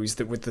knows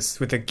that with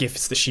the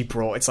gifts that she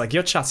brought, it's like,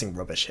 you're chatting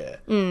rubbish here.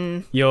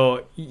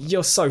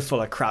 You're so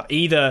full of crap.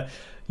 Either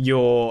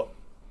you're,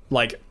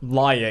 like,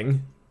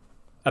 lying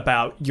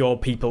about your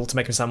people to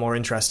make them sound more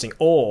interesting,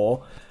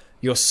 or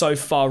you're so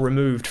far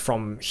removed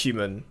from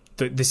human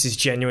that this is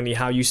genuinely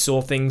how you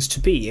saw things to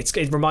be.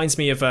 It reminds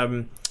me of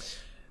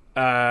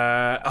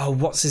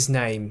what's his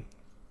name?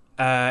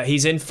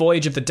 He's in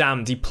Voyage of the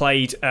Damned. He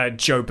played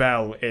Joe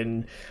Bell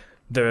in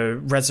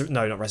the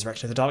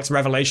Revelation of the Daleks,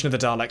 Revelation of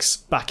the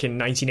Daleks back in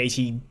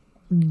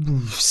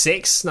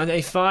 1986,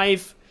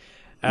 1985.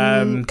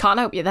 Can't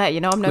help you there.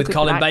 You know, I'm no with good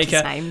Colin with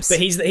actors' Baker. names. But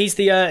he's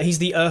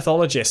the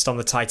Earthologist on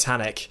the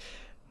Titanic,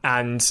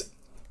 and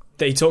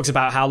he talks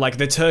about how, like,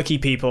 the turkey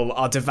people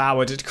are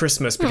devoured at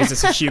Christmas because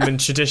it's a human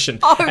tradition.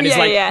 And it's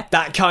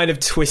that kind of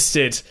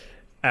twisted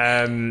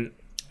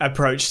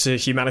approach to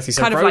humanity.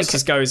 So kind Rose of like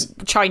just goes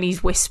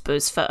Chinese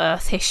whispers for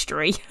Earth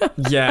history.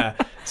 Yeah.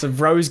 So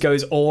Rose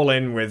goes all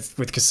in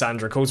with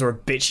Cassandra, calls her a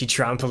bitchy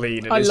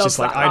trampoline, and it's just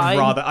like,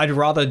 I'd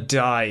rather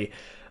die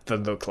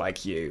than look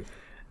like you.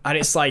 And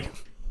it's like,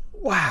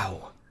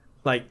 wow.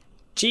 Like,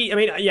 gee, I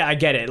mean, yeah, I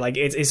get it. Like,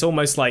 it's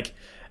almost like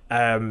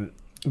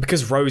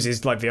because Rose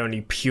is, like, the only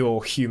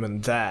pure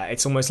human there,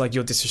 it's almost like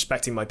you're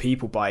disrespecting my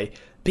people by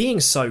being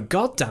so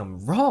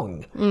goddamn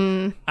wrong.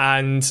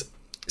 And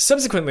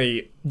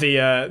subsequently, the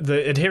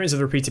adherents of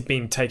the repeated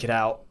beam take her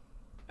out.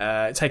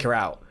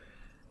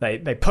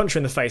 They punch her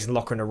in the face and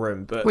lock her in a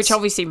room. But which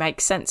obviously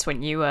makes sense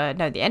when you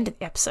know the end of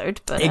the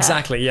episode. But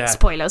exactly, yeah.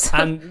 Spoilers.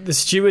 And the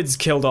steward's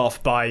killed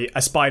off by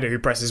a spider who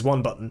presses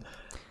one button,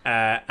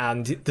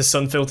 and the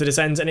sun filter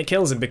descends and it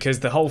kills him because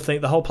the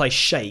whole place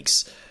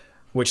shakes,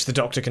 which the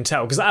Doctor can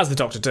tell, because as the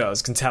Doctor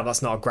does, can tell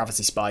that's not a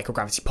gravity spike or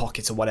gravity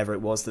pocket or whatever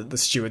it was that the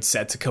steward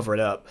said to cover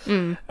it up.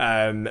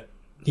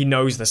 He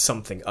knows there's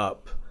something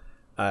up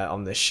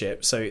on this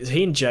ship. So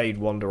he and Jade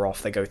wander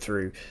off. They go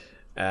through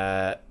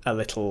a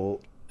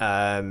little,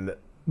 what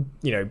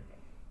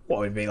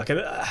would it be, like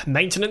a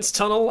maintenance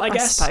tunnel, I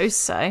guess? I suppose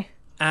so.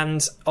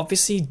 And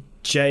obviously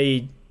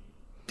Jade...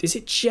 Is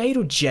it Jade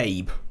or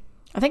Jabe?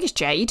 I think it's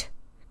Jade,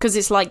 because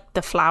it's like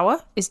the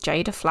flower. Is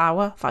Jade a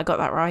flower, if I got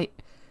that right?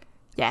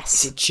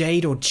 Yes. Is it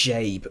Jade or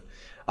Jabe?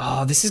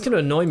 Oh, this is going to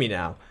annoy me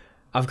now.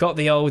 I've got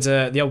the old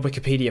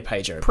Wikipedia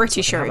page open.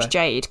 Pretty sure it's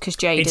Jade, because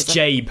Jade is It's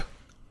Jabe.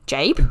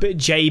 Jabe?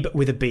 Jabe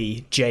with a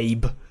B.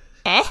 Jabe.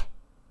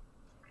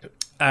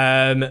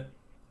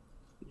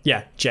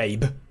 Yeah,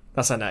 Jabe.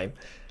 That's her name.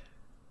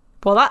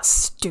 Well, that's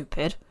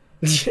stupid.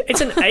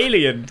 It's an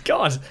alien.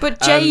 God.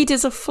 But Jade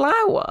is a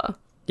flower.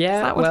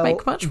 Yeah, that would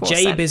make much more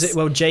Jabe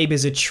sense. Jabe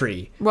is a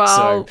tree.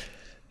 Well,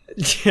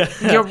 so,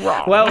 you're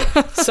wrong. Well,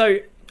 so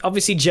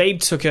obviously Jabe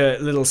took a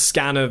little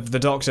scan of the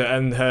Doctor,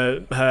 and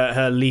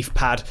her leaf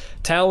pad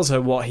tells her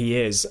what he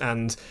is,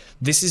 and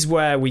this is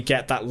where we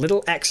get that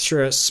little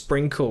extra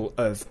sprinkle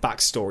of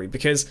backstory,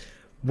 because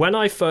when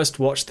I first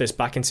watched this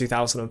back in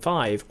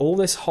 2005, all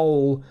this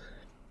whole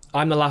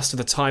I'm the last of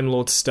the Time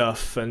Lord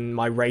stuff and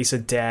my race are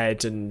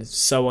dead and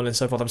so on and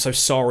so forth, I'm so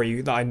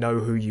sorry that I know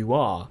who you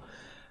are,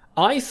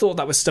 I thought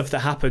that was stuff that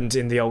happened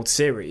in the old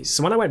series.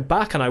 So when I went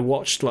back and I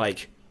watched,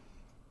 like,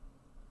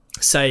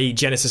 say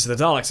Genesis of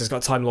the Daleks has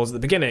got Time Lords at the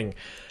beginning,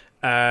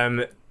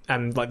 and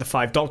like the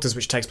Five Doctors,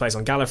 which takes place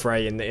on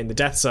Gallifrey in the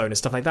Death Zone and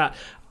stuff like that,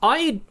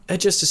 I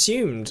had just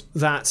assumed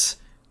that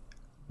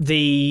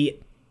the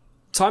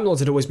Time Lords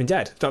had always been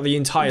dead throughout the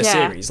entire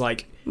series.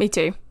 Like, me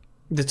too.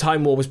 The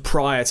Time War was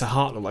prior to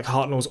Hartnell. Like,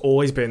 Hartnell's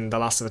always been the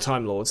last of the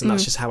Time Lords, and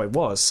that's just how it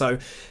was. So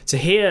to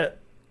hear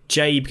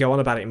Jabe go on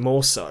about it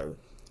more so,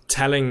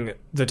 telling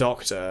the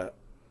Doctor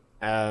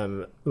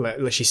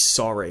she's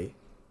sorry,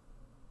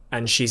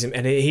 and he's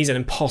an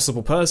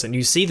impossible person.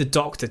 You see the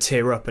Doctor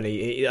tear up, and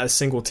a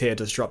single tear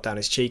does drop down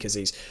his cheek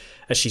as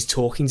she's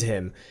talking to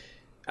him,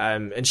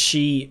 and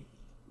she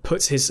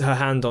puts her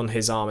hand on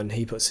his arm, and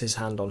he puts his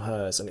hand on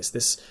hers, and it's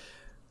this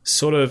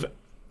sort of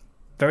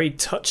very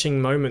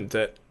touching moment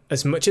that,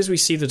 as much as we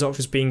see the Doctor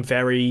as being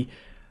very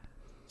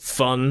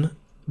fun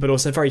but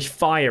also very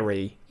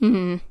fiery,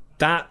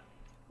 that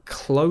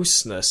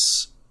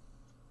closeness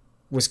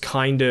was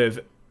kind of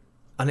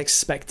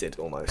unexpected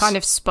almost. Kind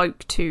of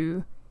spoke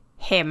to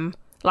him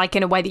like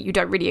in a way that you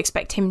don't really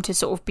expect him to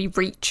sort of be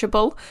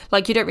reachable.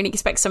 Like you don't really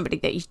expect somebody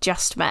that he's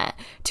just met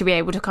to be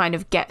able to kind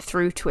of get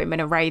through to him in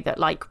a way that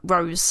like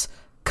Rose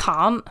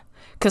can't.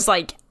 Because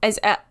like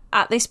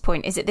at this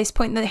point, is it this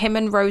point that him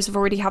and Rose have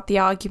already had the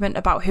argument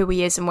about who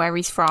he is and where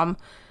he's from?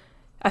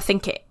 I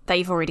think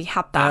they've already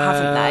had that,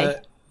 haven't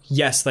they?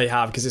 Yes, they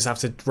have, because it's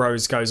after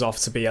Rose goes off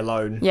to be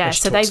alone. Yeah,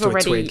 so they've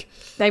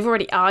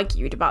already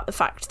argued about the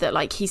fact that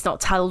like he's not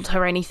told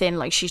her anything,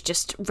 like she's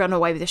just run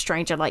away with a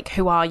stranger, like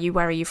who are you,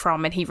 where are you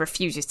from, and he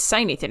refuses to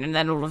say anything, and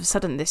then all of a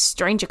sudden this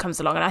stranger comes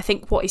along, and I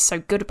think what is so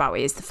good about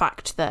it is the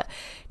fact that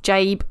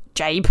Jabe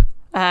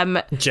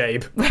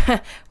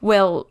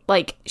will,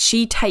 like,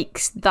 she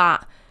takes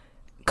that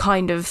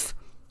kind of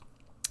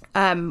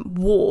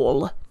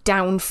wall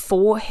down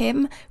for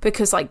him,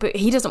 because like, but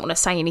he doesn't want to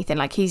say anything,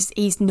 like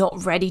he's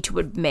not ready to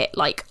admit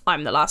like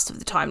I'm the last of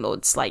the Time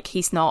Lords, like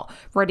he's not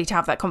ready to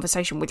have that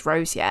conversation with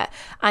Rose yet,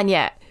 and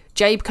yet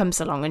Jabe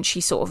comes along and she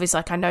sort of is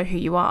like, I know who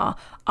you are,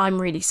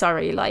 I'm really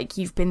sorry, like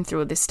you've been through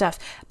all this stuff,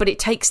 but it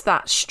takes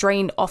that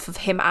strain off of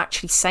him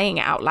actually saying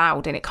it out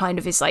loud, and it kind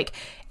of is like,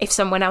 if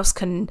someone else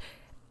can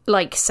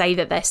like say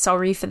that they're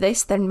sorry for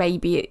this, then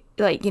maybe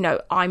like, you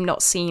know, I'm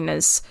not seen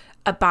as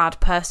a bad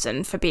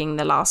person for being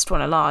the last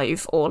one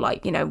alive, or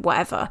like, you know,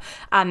 whatever.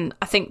 And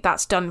I think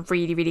that's done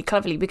really, really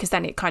cleverly, because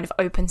then it kind of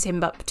opens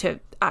him up to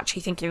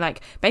actually thinking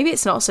like, maybe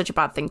it's not such a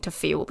bad thing to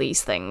feel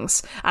these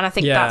things. And I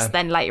think that's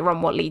then later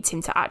on what leads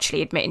him to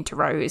actually admitting to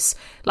Rose,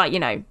 like, you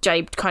know,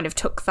 Jabe kind of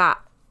took that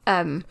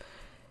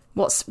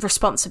what's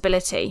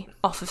responsibility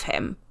off of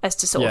him, as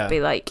to sort of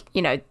be like,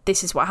 you know,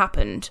 this is what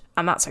happened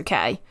and that's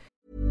okay.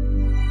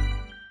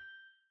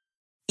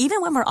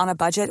 Even when we're on a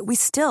budget, we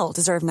still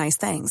deserve nice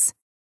things.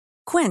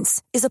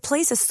 Quince is a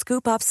place to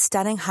scoop up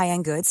stunning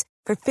high-end goods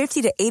for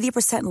 50 to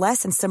 80%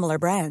 less than similar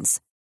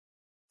brands.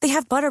 They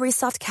have buttery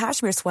soft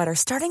cashmere sweaters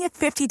starting at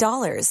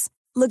 $50,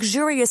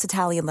 luxurious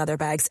Italian leather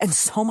bags, and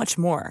so much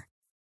more.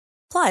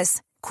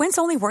 Plus, Quince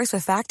only works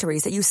with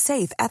factories that use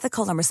safe,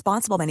 ethical, and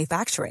responsible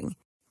manufacturing.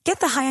 Get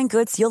the high-end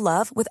goods you'll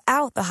love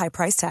without the high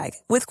price tag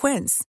with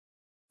Quince.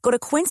 Go to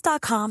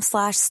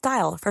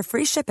quince.com/style for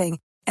free shipping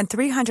and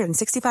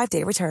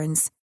 365-day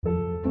returns.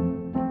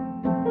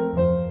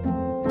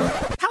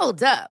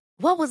 Hold up.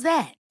 What was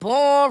that?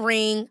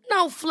 Boring.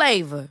 No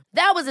flavor.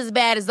 That was as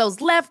bad as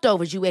those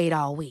leftovers you ate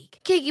all week.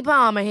 Keke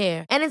Palmer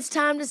here, and it's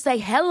time to say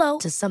hello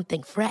to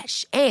something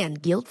fresh and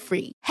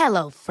guilt-free.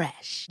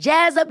 HelloFresh.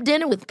 Jazz up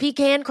dinner with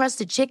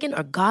pecan-crusted chicken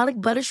or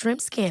garlic butter shrimp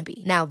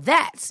scampi. Now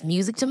that's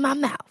music to my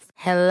mouth.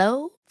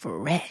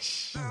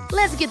 HelloFresh.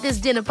 Let's get this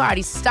dinner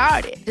party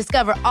started.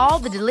 Discover all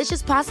the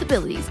delicious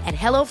possibilities at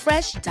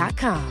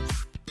HelloFresh.com.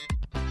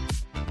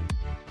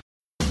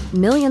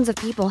 Millions of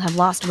people have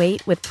lost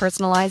weight with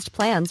personalized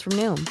plans from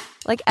Noom.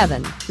 Like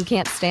Evan, who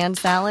can't stand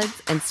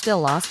salads and still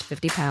lost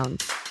 50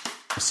 pounds.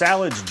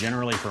 Salads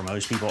generally for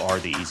most people are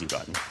the easy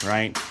button,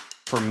 right?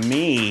 For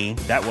me,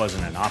 that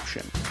wasn't an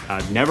option.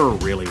 I never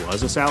really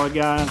was a salad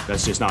guy.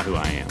 That's just not who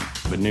I am.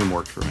 But Noom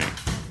worked for me.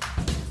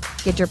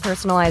 Get your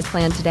personalized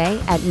plan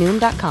today at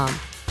Noom.com.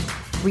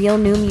 Real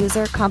Noom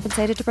user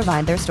compensated to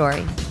provide their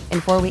story.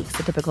 In 4 weeks,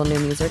 the typical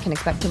Noom user can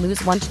expect to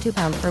lose 1 to 2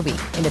 pounds per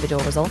week.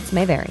 Individual results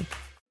may vary.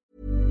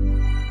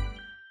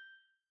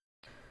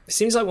 It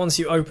seems like once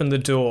you open the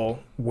door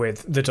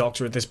with the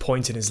Doctor at this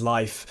point in his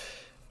life,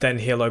 then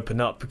he'll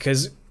open up,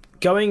 because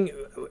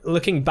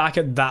looking back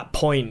at that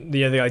point,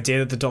 the idea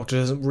that the Doctor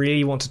doesn't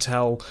really want to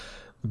tell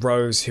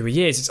Rose who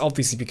he is, it's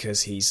obviously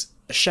because he's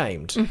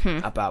ashamed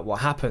about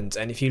what happened.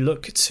 And if you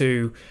look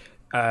to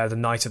The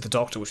Night of the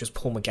Doctor, which was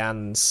Paul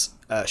McGann's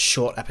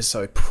short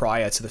episode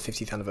prior to the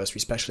 50th anniversary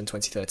special in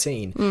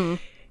 2013,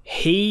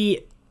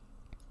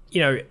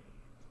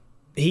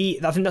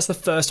 I think that's the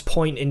first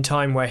point in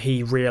time where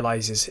he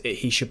realises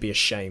he should be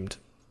ashamed.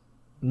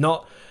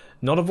 Not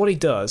of what he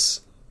does,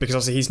 because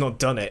obviously he's not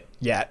done it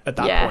yet at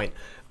that point,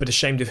 but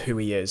ashamed of who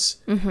he is,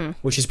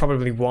 which is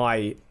probably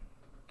why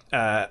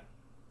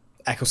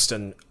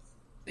Eccleston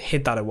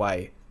hid that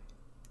away.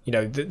 You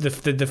know,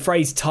 the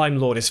phrase Time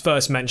Lord is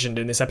first mentioned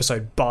in this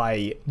episode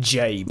by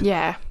Jabe.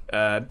 Yeah.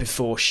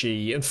 Before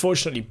she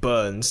unfortunately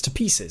burns to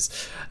pieces.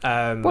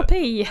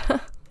 Whoopee.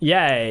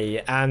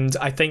 Yay. And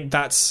I think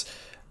that's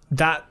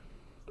that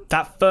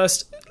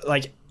first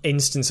like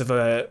instance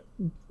of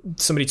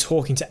somebody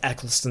talking to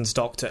Eccleston's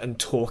Doctor and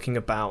talking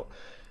about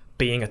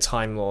being a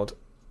Time Lord.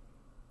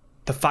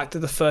 The fact that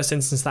the first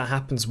instance that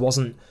happens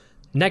wasn't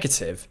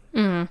negative.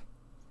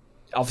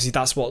 Obviously,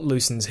 that's what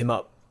loosens him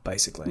up,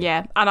 basically.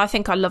 Yeah, and I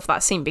think I love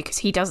that scene because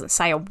he doesn't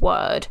say a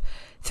word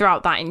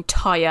throughout that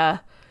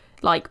entire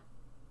like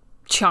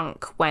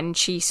chunk when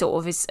she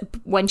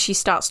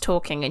starts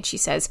talking and she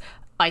says,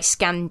 "I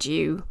scanned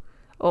you,"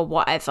 or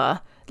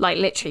whatever. Like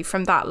literally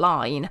from that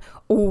line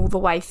all the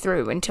way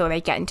through until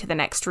they get into the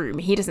next room,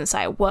 he doesn't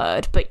say a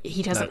word, but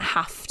he doesn't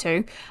have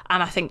to.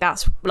 And I think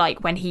that's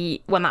like when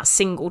that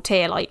single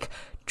tear like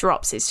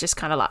drops, it's just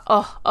kind of like,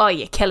 oh,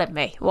 you're killing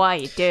me. Why are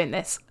you doing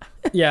this?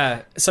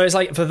 Yeah, so it's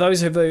like for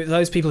those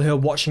people who are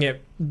watching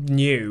it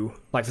new,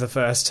 like for the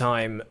first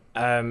time,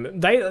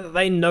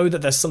 they know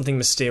that there's something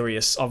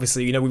mysterious.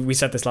 Obviously, you know, we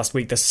said this last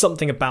week. There's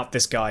something about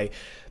this guy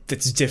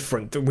that's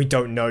different that we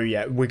don't know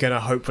yet. We're gonna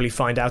hopefully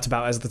find out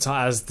about as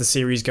the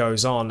series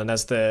goes on and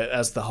as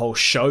the whole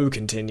show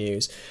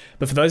continues.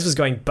 But for those of us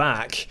going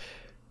back,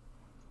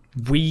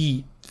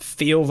 we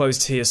feel those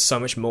tears so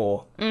much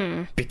more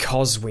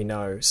because we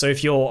know. So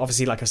if you're,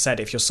 obviously, like I said,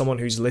 if you're someone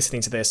who's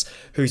listening to this,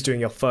 who's doing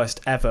your first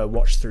ever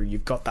watch through,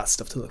 you've got that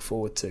stuff to look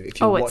forward to. If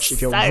you're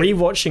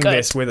rewatching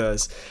this with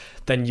us,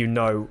 then you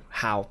know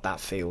how that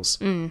feels.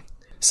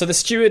 So the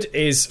steward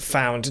is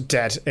found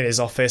dead in his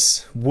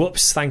office.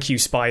 Whoops, thank you,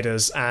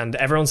 spiders. And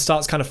everyone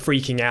starts kind of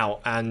freaking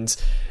out. And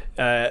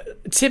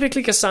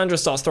typically Cassandra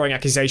starts throwing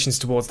accusations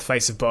towards the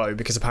face of Beau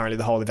because apparently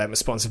the whole event was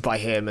sponsored by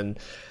him and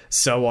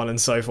so on and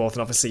so forth.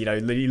 And obviously, you know,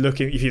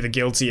 if you're the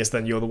guiltiest,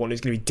 then you're the one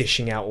who's going to be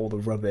dishing out all the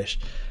rubbish.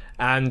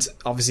 And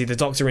obviously the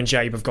Doctor and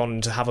Jabe have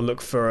gone to have a look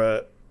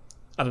for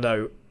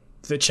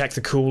check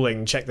the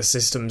cooling, check the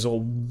systems or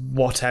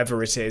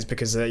whatever it is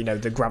because, you know,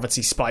 the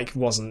gravity spike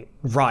wasn't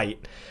right.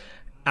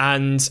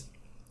 And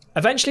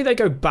eventually they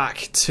go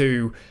back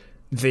to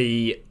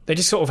they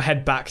just sort of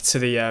head back to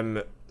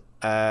the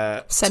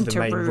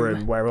main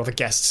room where all the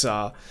guests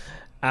are.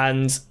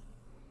 And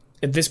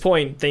at this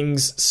point,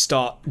 things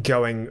start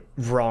going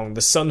wrong.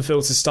 The sun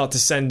filters start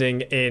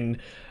descending in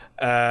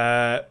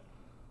a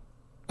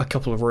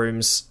couple of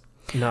rooms.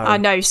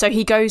 No. So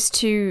he goes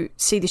to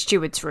see the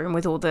steward's room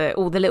with all the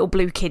little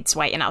blue kids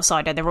waiting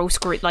outside, and they're all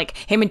screwed. Like,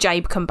 him and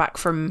Jabe come back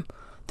from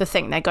the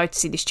thing. They go to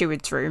see the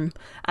steward's room,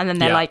 and then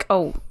they're like,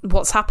 "Oh,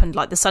 what's happened?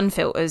 Like, the sun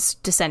filter's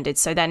descended."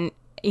 So then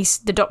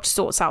the Doctor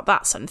sorts out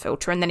that sun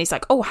filter, and then he's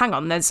like, "Oh, hang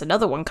on, there's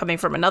another one coming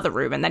from another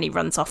room," and then he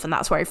runs off, and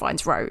that's where he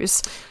finds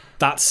Rose.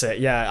 That's it.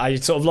 Yeah, I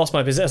sort of lost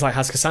my business. Like,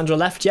 has Cassandra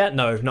left yet?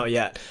 No, not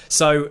yet.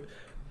 So,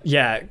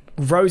 yeah,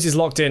 Rose is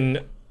locked in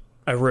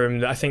a room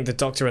that I think the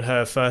Doctor and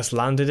her first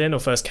landed in or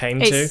first came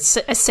to. It's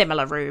a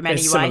similar room, anyway.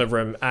 It's a similar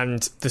room,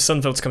 and the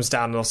sun filter comes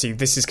down, and obviously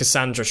this is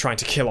Cassandra trying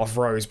to kill off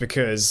Rose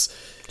because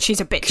she's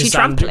a bitchy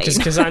trampoline. Because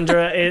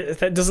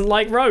Cassandra doesn't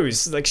like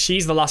Rose. Like,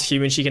 she's the last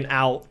human. She can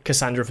out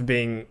Cassandra for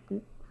being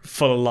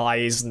full of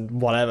lies and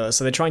whatever.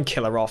 So they try and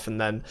kill her off,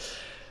 and then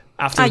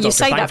after the Doctor you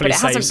say that, but it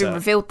hasn't been her,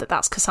 revealed that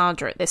that's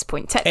Cassandra at this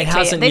point. Technically, it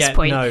hasn't at this yet,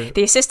 point, no.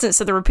 The assistants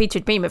of the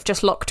repeated beam have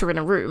just locked her in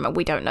a room, and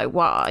we don't know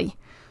why.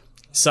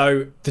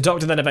 So the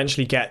Doctor then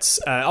eventually gets...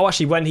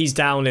 when he's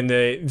down in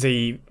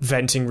the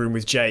venting room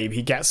with Jabe,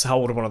 he gets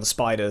hold of one of the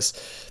spiders,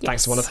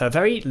 thanks to one of her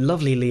very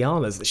lovely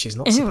lianas that she's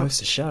not supposed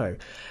to show.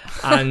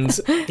 And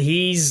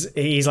he's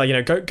like, you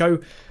know,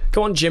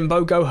 go on,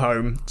 Jimbo, go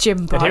home.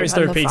 Jimbo, adherence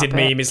to the repeated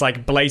meme is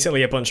like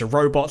blatantly a bunch of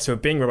robots who are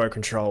being remote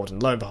controlled,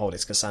 and lo and behold,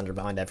 it's Cassandra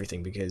behind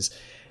everything, because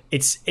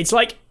it's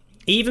like,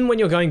 even when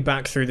you're going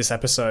back through this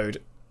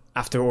episode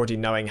after already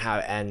knowing how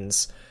it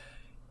ends,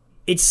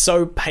 it's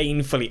so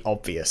painfully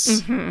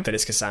obvious that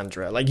it's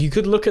Cassandra. Like, you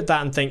could look at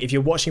that and think, if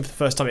you're watching for the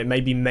first time, it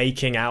may be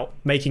making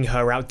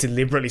her out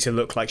deliberately to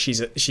look like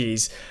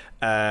she's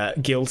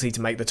guilty,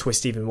 to make the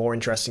twist even more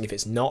interesting if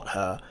it's not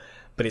her.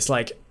 But it's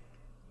like,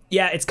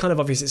 yeah, it's kind of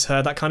obvious it's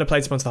her. That kind of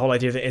plays upon the whole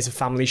idea that it's a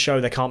family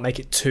show. They can't make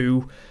it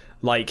too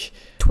like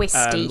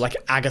twisty, like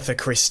Agatha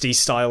Christie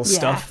style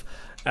stuff.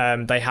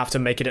 They have to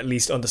make it at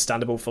least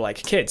understandable for like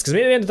kids, because at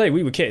the end of the day,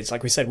 we were kids.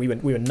 Like we said, we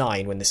were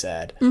 9 when this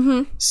aired.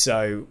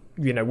 So,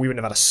 you know, we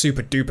wouldn't have had a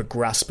super duper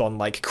grasp on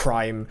like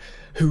crime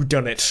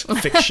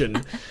whodunit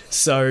fiction.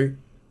 So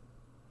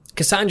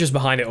Cassandra's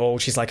behind it all.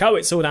 She's like, oh,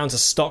 it's all down to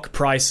stock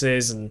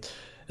prices, and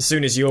as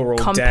soon as you're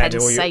all dead,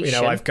 or you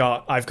know, I've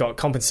got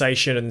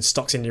compensation and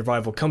stocks in your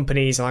rival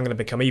companies, and I'm going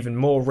to become even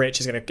more rich.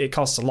 It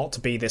costs a lot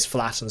to be this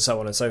flat, and so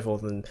on and so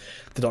forth. And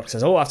the Doctor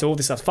says, oh, after all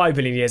this, after 5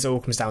 billion years, it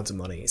all comes down to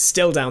money. It's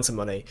still down to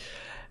money.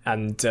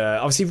 And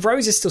obviously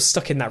Rose is still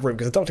stuck in that room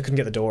because the Doctor couldn't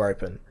get the door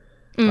open.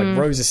 Like,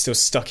 Rose is still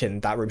stuck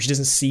in that room. She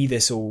doesn't see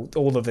this all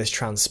of this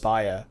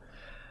transpire.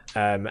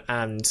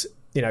 And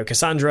you know,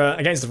 Cassandra,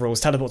 against the rules,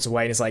 teleports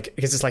away, and it's like,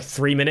 because it's like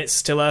 3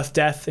 minutes till Earth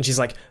death, and she's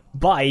like,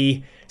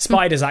 bye.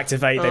 Spiders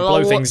activate, they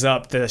blow things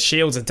up, the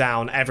shields are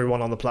down,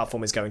 everyone on the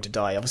platform is going to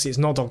die. Obviously, it's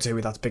not Doctor Who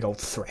without a big old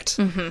threat.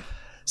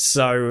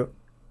 So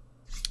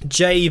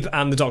Jabe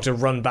and the Doctor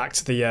run back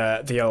to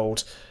the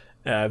old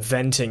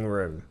venting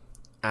room,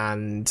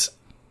 and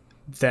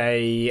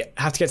they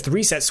have to get to the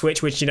reset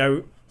switch, which, you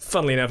know,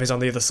 funnily enough, is on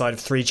the other side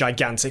of 3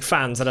 gigantic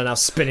fans that are now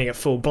spinning at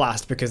full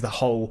blast because the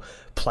whole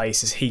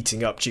place is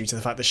heating up due to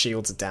the fact the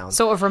shields are down.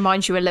 Sort of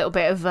reminds you a little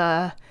bit of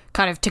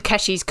kind of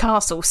Takeshi's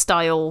Castle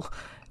style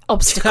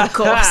obstacle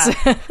course.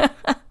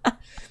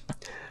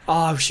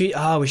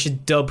 We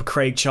should dub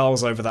Craig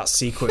Charles over that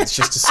sequence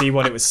just to see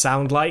what it would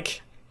sound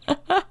like.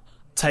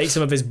 Take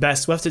some of his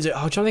best. We'll have to do.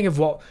 I'm trying to think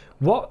of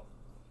what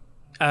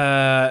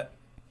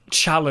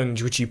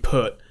challenge would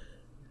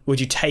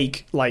you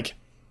take, like,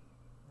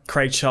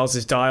 Craig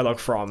Charles's dialogue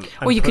from.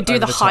 Or you could do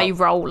the high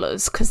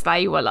rollers, because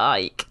they were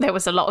like, there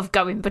was a lot of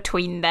going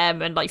between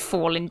them and like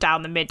falling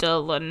down the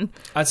middle. And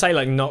I'd say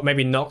like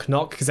maybe knock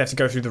because they have to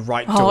go through the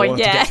right door to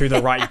get through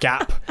the right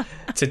gap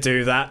to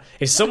do that.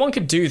 If someone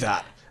could do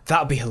that,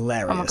 that would be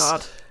hilarious. Oh my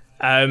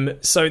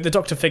god. So the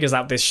Doctor figures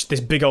out this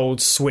big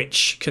old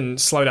switch can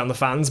slow down the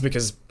fans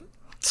because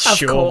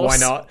sure, why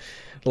not?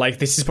 Like,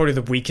 this is probably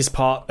the weakest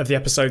part of the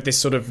episode, this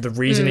sort of the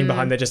reasoning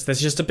behind there's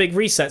just a big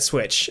reset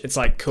switch. It's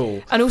like,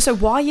 cool. And also,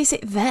 why is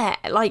it there?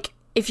 Like,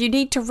 if you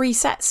need to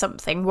reset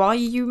something, why are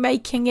you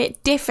making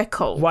it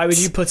difficult? Why would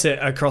you put it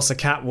across a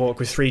catwalk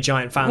with 3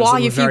 giant fans why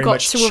that would very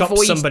much chop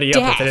somebody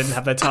death? up if they didn't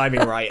have their timing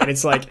right? And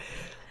it's like,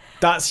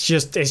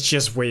 it's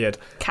just weird.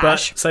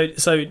 Cash.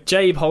 But so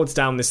Jabe holds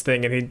down this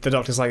thing, and the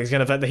Doctor's like,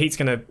 the heat's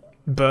gonna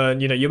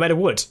burn. You know, you're made of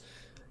wood.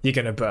 You're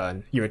gonna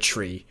burn. You're a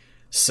tree.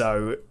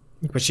 So.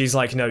 But she's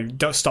like, no,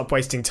 don't stop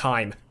wasting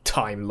time,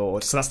 Time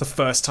Lord. So that's the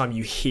first time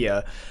you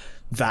hear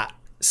that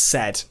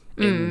said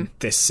in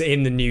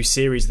the new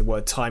series, the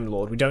word Time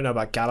Lord. We don't know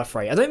about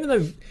Gallifrey. I don't even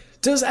know,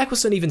 does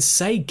Eccleston even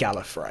say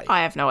Gallifrey?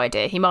 I have no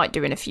idea. He might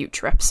do in a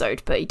future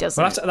episode, but he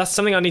doesn't. Well, that's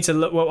something I need to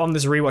look on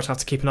this rewatch. I have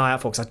to keep an eye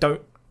out for, because I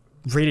don't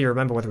really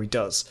remember whether he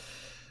does.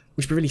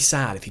 Which would be really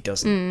sad if he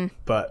doesn't.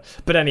 But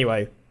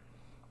anyway,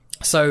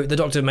 so the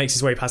Doctor makes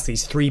his way past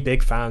these 3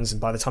 big fans, and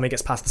by the time he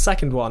gets past the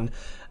second one,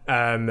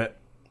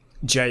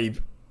 Jabe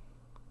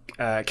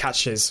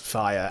catches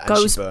fire and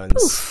she burns.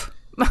 Poof.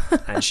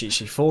 And she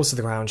falls to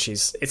the ground.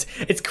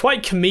 It's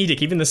quite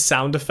comedic. Even the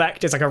sound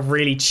effect is like a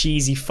really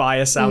cheesy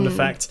fire sound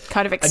effect,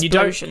 kind of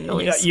explosion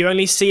noise. You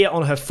only see it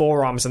on her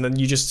forearms, and then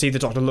you just see the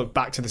Doctor look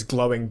back to this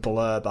glowing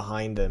blur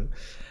behind him.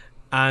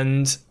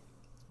 And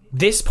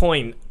this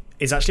point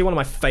is actually one of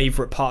my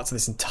favourite parts of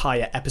this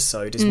entire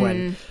episode, is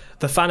when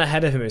the fan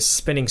ahead of him is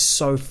spinning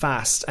so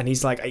fast, and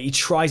he's like, he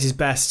tries his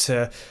best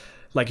to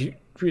like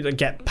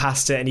get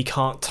past it, and he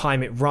can't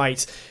time it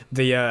right.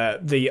 The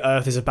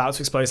Earth is about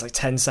to explode. It's like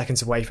 10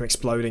 seconds away from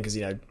exploding because,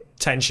 you know,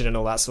 tension and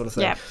all that sort of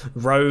thing. Yep.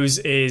 Rose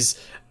is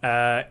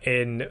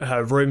in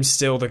her room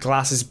still. The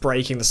glass is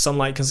breaking. The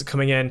sunlight is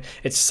coming in.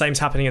 It's the same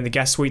happening in the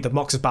guest suite. The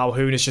Mox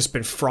Balhoun has just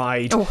been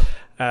fried.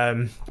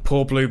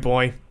 Poor Blue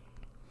Boy.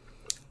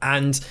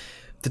 And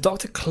the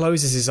Doctor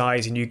closes his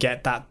eyes, and you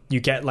get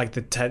like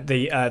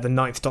the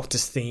Ninth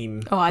Doctor's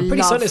theme. Oh, I'm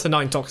pretty certain it's the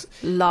Ninth Doctor.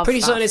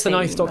 Pretty certain it's the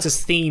Ninth theme.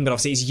 Doctor's theme, but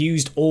obviously it's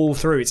used all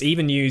through. It's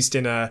even used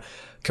in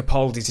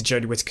Capaldi to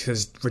Jodie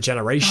Whittaker's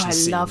regeneration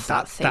scene. I love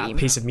that theme. That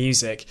piece of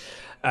music.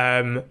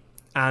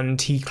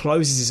 And he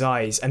closes his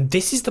eyes, and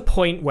this is the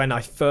point when I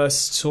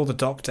first saw the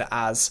Doctor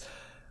as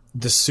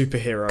the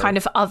superhero, kind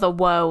of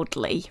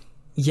otherworldly.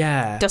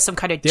 Yeah, does some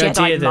kind of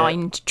Jedi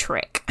mind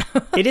trick.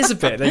 It is a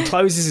bit. Then he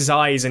closes his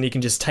eyes, and he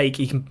can just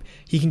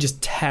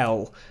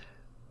tell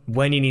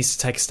when he needs to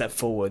take a step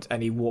forward,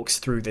 and he walks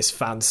through this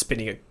fan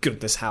spinning at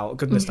goodness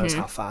knows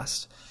how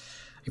fast.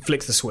 He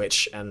flicks the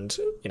switch, and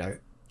you know,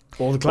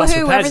 all the glass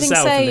repairs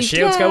itself, and the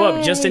shields go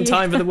up just in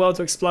time for the world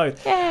to explode.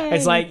 Yay.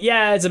 It's like,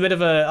 it's a bit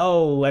of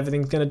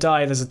everything's gonna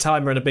die. There's a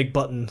timer and a big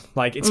button.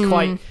 Like, it's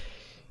quite.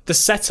 The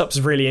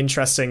setup's really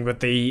interesting, but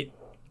the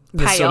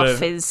payoff sort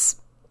of, is.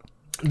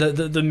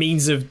 The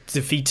means of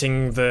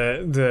defeating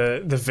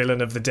the villain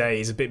of the day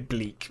is a bit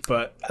bleak,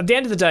 but at the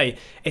end of the day,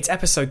 it's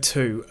episode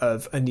 2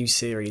 of a new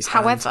series.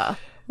 However,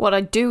 what I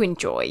do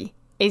enjoy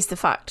is the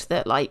fact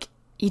that, like,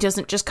 he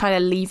doesn't just kind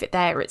of leave it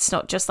there. It's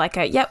not just like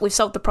we've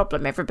solved the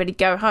problem, everybody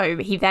go home.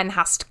 He then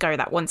has to go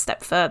that one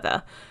step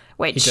further,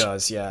 which he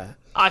does, yeah.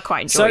 I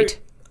quite enjoyed.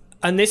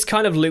 And this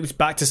kind of loops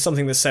back to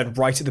something that's said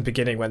right at the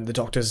beginning when the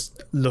Doctor's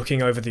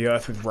looking over the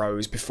Earth with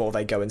Rose before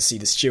they go and see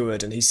the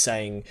steward, and he's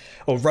saying,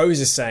 or Rose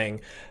is saying,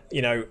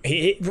 you know,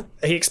 he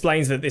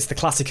explains that it's the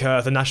classic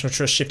Earth. The National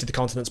Trust shifted the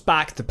continents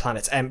back. The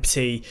planet's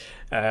empty.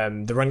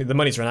 The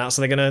money's run out,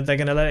 so they're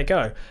gonna let it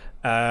go.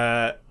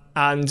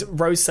 And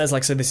Rose says,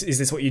 like, so is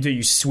this what you do?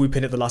 You swoop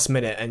in at the last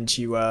minute and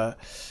you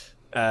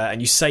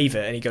save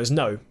it. And he goes,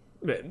 no,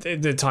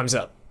 the time's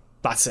up.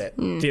 That's it.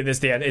 It's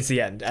the end. It's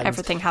the end. And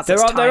everything has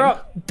its time.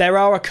 There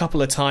are a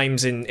couple of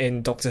times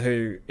in Doctor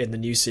Who in the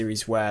new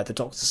series where the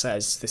Doctor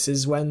says, this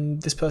is when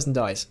this person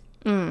dies.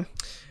 And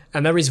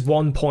there is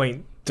one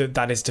point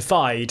that is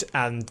defied,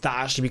 and that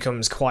actually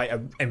becomes quite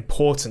an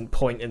important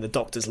point in the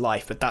Doctor's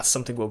life, but that's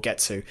something we'll get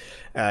to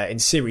in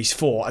series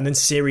 4 and then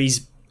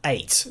series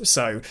 8,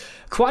 so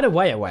quite a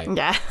way away.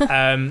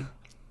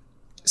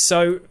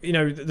 So, you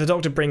know, the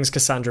Doctor brings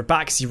Cassandra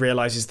back because he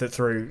realises that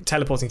through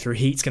teleporting through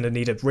heat's going to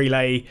need a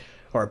relay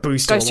or a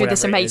booster. Goes through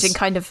this amazing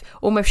kind of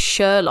almost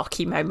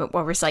Sherlocky moment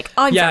where he's like,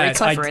 I'm very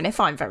clever, and if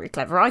I'm very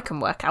clever, I can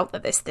work out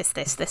that this,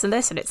 and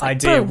this, and it's like,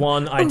 idea boom,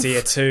 1,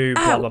 idea 2,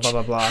 blah, blah, blah,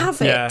 blah, blah.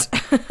 Have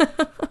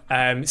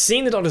it.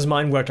 Seeing the Doctor's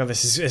mind work like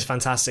this is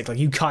fantastic. Like,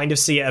 you kind of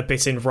see it a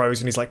bit in Rose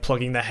when he's like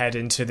plugging their head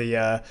into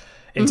the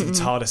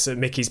TARDIS at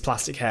Mickey's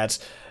plastic head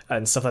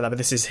and stuff like that, but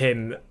this is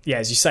him,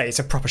 as you say, it's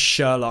a proper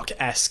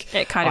Sherlock-esque.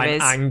 It kind of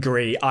is. I'm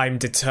angry, I'm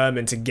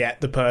determined to get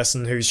the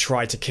person who's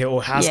tried to kill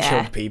or has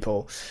killed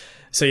people.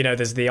 So,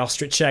 there's the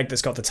ostrich egg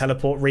that's got the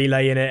teleport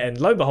relay in it, and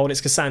lo and behold, it's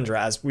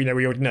Cassandra, as we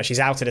already know. She's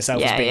outed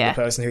herself as being the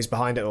person who's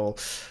behind it all.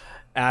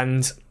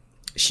 And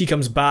she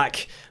comes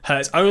back.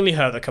 It's only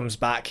her that comes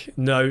back.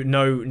 No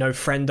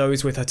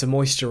friendos with her to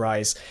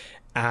moisturize.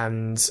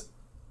 And,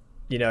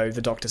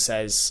 the doctor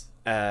says,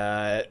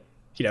 I've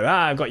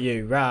got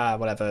you,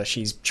 whatever.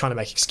 She's trying to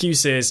make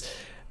excuses.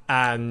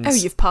 And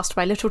you've passed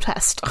my little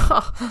test.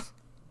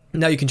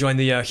 Now you can join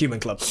the human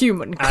club.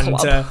 Human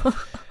club.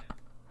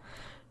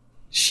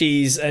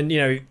 And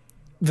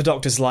the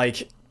doctor's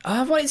like,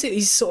 what is it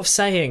he's sort of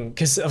saying?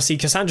 Because obviously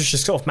Cassandra's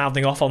just sort of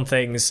mouthing off on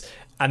things,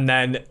 and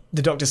then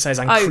the doctor says,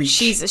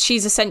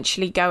 she's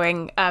essentially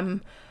going,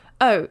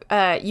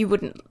 you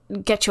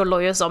wouldn't get your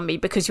lawyers on me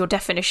because your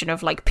definition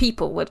of like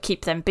people would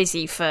keep them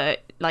busy for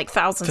like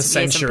thousands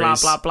of years and blah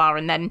blah blah.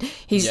 And then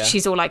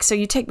she's all like, so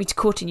you take me to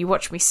court and you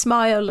watch me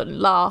smile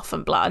and laugh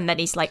and blah, and then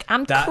he's like,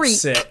 and that's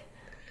creak. It.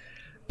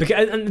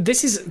 And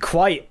this is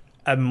quite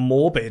a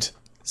morbid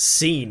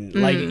scene.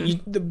 Like,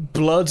 the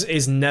blood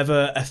is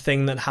never a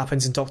thing that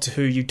happens in Doctor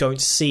Who. You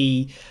don't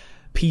see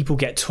people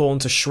get torn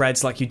to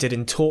shreds like you did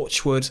in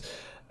Torchwood.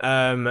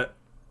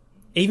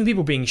 Even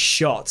people being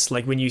shot,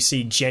 like when you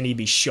see Jenny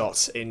be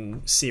shot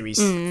in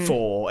series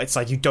 4, it's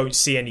like you don't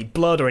see any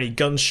blood or any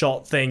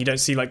gunshot thing. You don't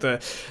see like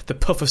the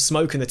puff of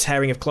smoke and the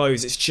tearing of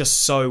clothes. It's just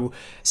so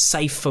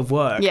safe for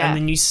work. And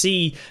then you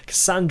see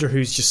Cassandra,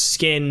 who's just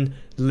skin,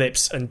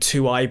 lips, and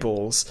 2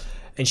 eyeballs.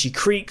 And she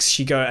creaks,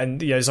 Zoe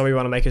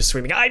want to make her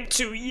screaming, I'm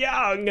too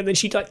young, and then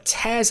she like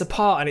tears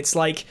apart, and it's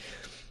like,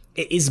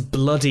 it is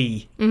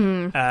bloody,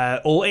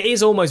 or it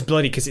is almost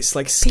bloody because it's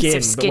like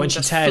skin, but when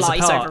she tears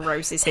apart, over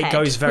Rose's it head.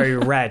 goes very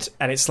red,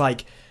 and it's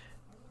like,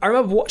 I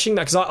remember watching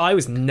that because I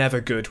was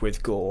never good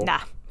with gore,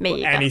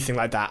 me either. Anything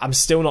like that. I'm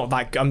still not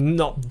that. I'm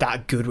not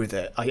that good with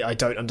it. I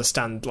don't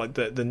understand like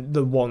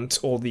the want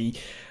or the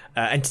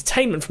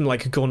entertainment from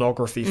like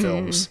pornography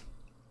films.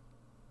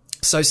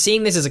 So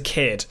seeing this as a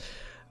kid.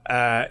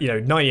 9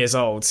 years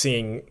old,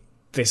 seeing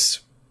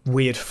this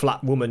weird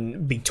flat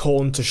woman be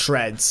torn to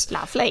shreds.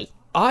 Lovely.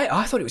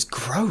 I thought it was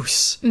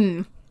gross.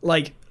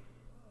 Like,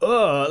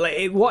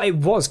 it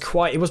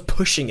was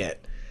pushing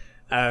it.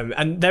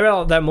 And there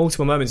are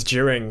multiple moments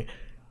during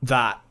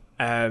that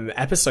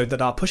episode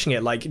that are pushing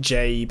it, like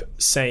Jabe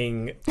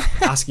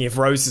asking if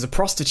Rose is a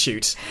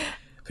prostitute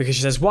because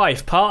she says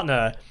wife,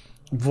 partner,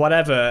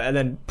 whatever, and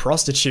then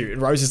prostitute,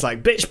 and Rose is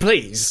like, bitch,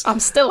 please. I'm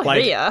still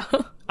here.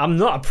 I'm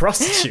not a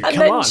prostitute. And Come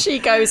then on. She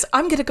goes,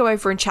 I'm going to go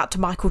over and chat to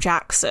Michael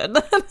Jackson.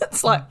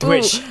 It's like,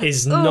 which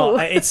is not.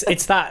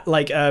 It's that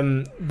like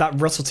that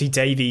Russell T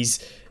Davies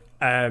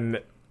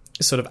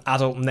sort of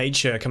adult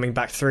nature coming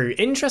back through.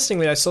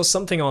 Interestingly, I saw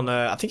something on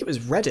I think it was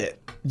Reddit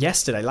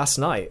last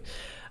night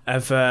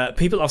of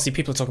people are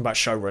talking about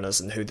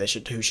showrunners and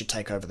who should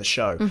take over the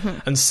show,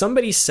 and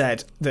somebody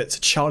said that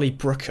Charlie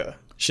Brooker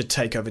should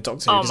take over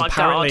Doctor Who because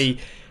apparently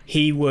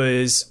he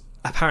was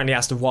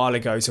asked a while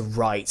ago to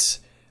write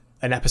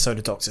an episode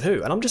of Doctor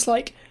Who, and I'm just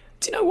like,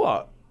 do you know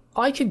what?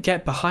 I could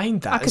get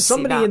behind that. And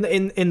somebody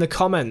in the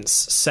comments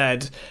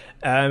said,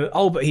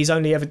 but he's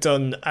only ever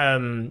done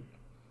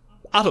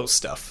adult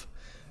stuff.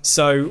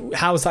 So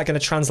how is that going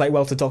to translate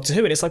well to Doctor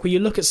Who? And it's like, well, you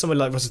look at someone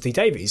like Russell T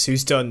Davies,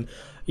 who's done,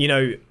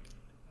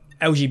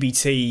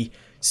 LGBT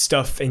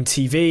stuff in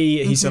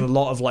TV. He's done a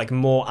lot of like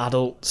more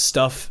adult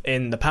stuff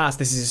in the past.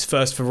 This is his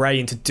first foray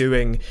into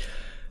doing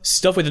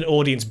stuff with an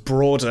audience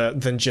broader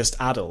than just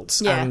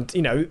adults. And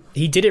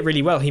he did it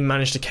really well. He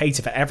managed to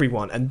cater for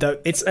everyone, and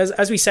it's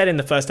as we said in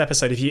the first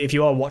episode, if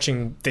you are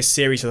watching this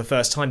series for the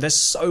first time, there's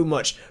so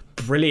much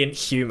brilliant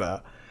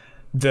humor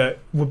that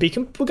would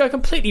go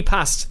completely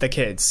past the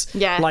kids.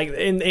 Like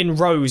in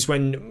Rose,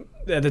 when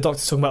the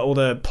doctor's talking about all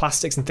the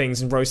plastics and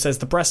things, and Rose says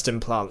the breast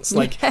implants,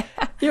 like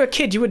you're a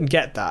kid, you wouldn't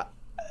get that.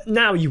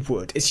 Now you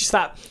would. It's just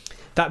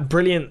that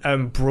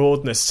brilliant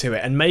broadness to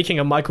it, and making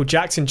a Michael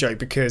Jackson joke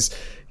because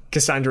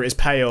Cassandra is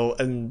pale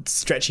and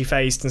stretchy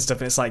faced and stuff,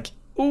 and it's like,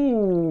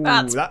 ooh,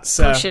 that's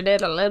pushing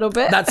it a little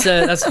bit.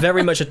 That's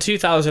very much a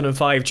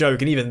 2005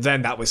 joke, and even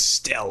then, that was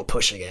still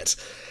pushing it.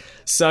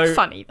 So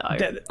funny though.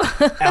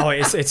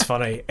 It's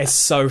funny. It's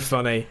so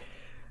funny.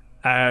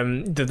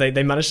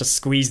 They managed to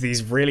squeeze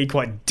these really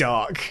quite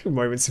dark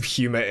moments of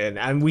humor in,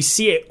 and we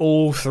see it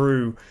all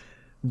through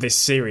this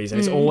series, and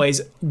it's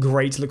always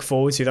great to look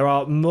forward to. There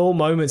are more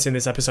moments in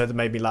this episode that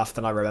made me laugh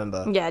than I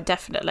remember. Yeah,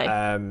 definitely.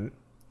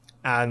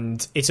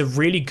 And it's a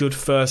really good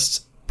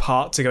first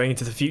part to going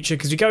into the future,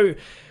 because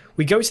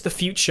we go to the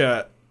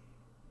future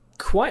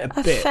quite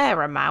a bit,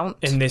 fair amount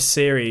in this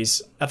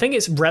series. I think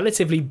it's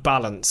relatively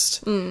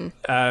balanced. The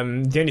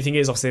only thing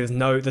is, obviously,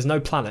 there's no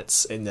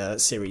planets in the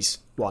series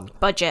 1.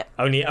 Budget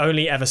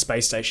only ever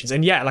space stations,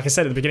 and like I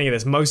said at the beginning of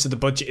this, most of the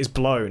budget is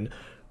blown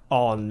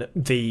on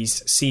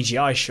these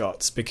CGI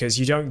shots because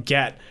you don't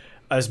get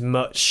as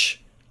much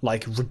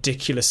like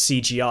ridiculous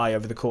CGI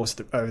over the course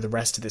over the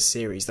rest of this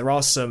series. There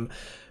are some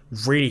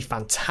really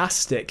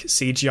fantastic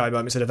CGI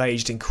moments that have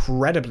aged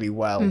incredibly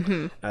well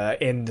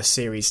in the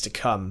series to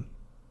come.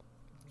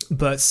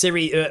 But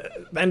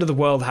End of the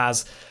World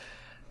has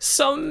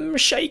some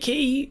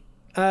shaky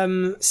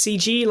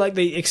CG, like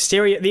the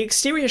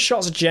exterior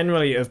shots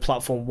generally of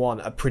Platform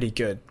 1 are pretty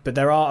good, but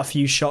there are a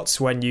few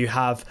shots when you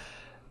have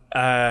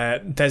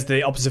there's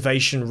the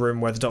observation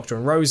room where the Doctor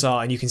and Rose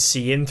are, and you can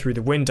see in through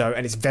the window,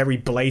 and it's very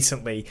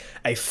blatantly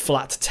a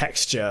flat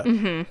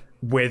texture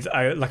with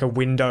a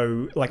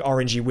window, like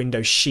orangey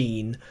window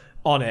sheen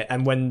on it,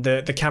 and when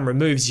the camera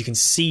moves, you can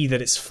see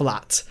that it's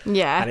flat.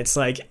 Yeah, and it's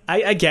like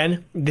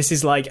again, this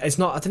is like, it's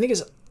not. I think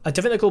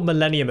they're called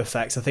Millennium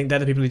Effects. I think they're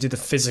the people who do the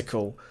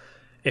physical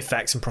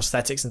effects and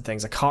prosthetics and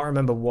things. I can't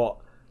remember what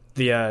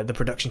the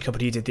production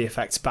company who did the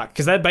effects back,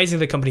 because they're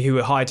basically the company who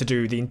were hired to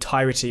do the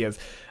entirety of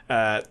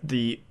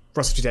the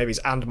Russell T Davies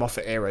and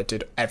Moffat era,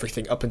 did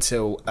everything up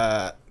until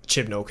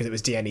Chibnall, because it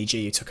was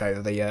DNEG who took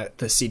over the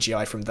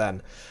CGI from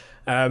then.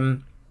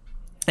 And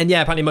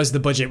yeah, apparently most of the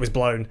budget was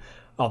blown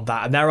on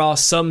that, and there are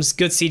some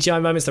good CGI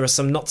moments, there are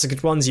some not so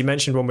good ones. You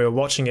mentioned when we were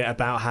watching it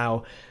about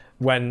how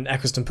when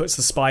Eccleston puts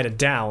the spider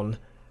down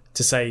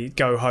to say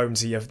go home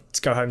to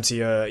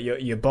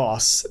your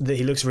boss, that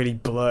he looks really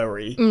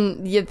blurry.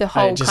 Yeah, the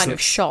whole kind of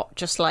shot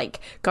just like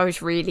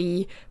goes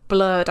really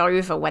blurred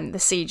over when the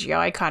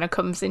CGI kind of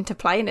comes into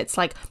play, and it's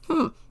like,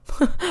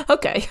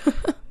 okay.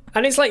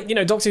 And it's like,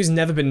 Doctor Who's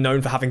never been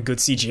known for having good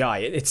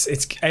CGI. It's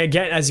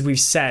again, as we've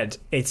said,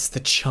 it's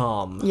the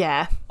charm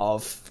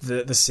of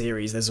the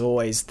series. There's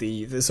always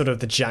the sort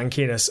of the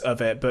jankiness of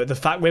it, but the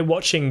fact we're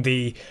watching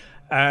the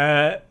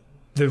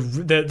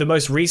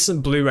most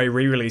recent Blu-ray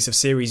re-release of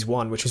Series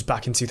 1, which was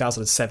back in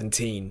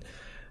 2017,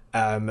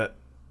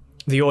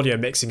 the audio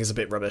mixing is a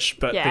bit rubbish,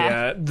 but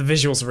the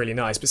visuals are really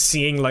nice. But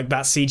seeing like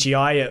that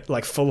CGI at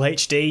like full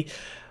HD,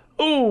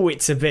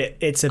 it's a bit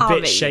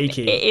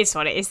shaky. It is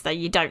what it is, though.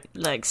 You don't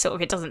like sort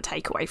of, it doesn't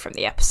take away from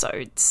the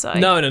episode. So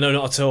no,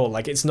 not at all.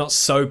 Like, it's not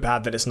so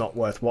bad that it's not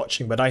worth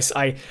watching. But I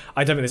don't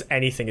think there's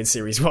anything in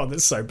Series 1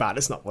 that's so bad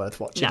it's not worth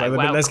watching. No,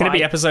 there's going to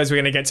be episodes we're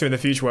going to get to in the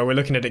future where we're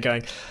looking at it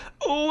going,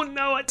 oh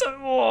no, I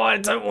don't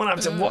want to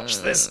have to watch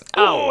this.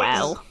 Oh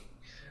well.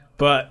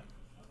 But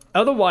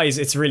otherwise,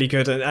 it's really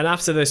good. And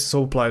after this is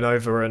all blown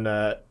over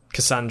and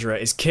Cassandra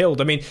is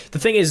killed, I mean, the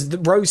thing is,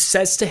 Rose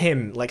says to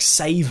him, like,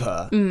 save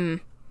her.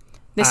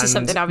 This is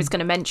something I was going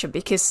to mention,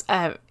 because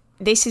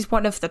this is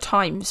one of the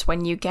times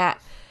when you get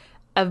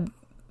a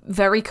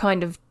very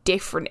kind of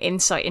different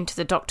insight into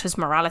the Doctor's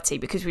morality,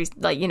 because we,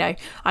 like,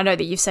 I know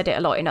that you've said it a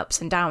lot in Ups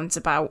and Downs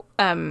about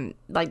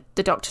like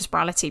the Doctor's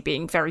morality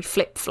being very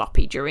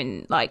flip-floppy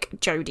during like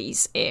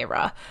Jodie's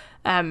era,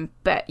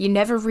 but you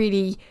never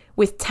really,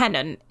 with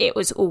Tennant, it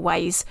was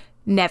always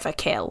never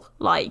kill,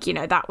 like,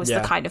 that was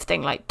the kind of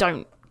thing, like,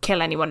 don't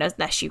kill anyone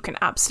unless you can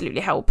absolutely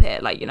help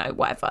it, like,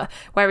 whatever.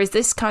 Whereas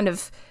this kind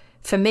of,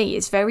 for me,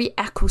 is very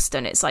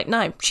Eccleston. It's like,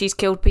 no, she's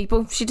killed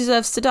people, she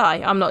deserves to die.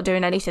 I'm not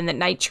doing anything that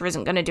nature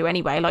isn't going to do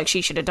anyway. Like, she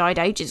should have died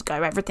ages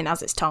ago. Everything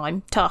has its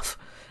time. Tough.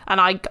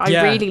 And I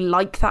really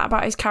like that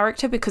about his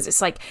character, because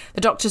it's like,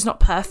 the Doctor's not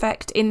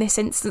perfect in this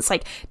instance.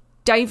 Like,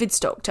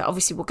 David's Doctor,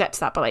 obviously we'll get to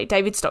that, but like,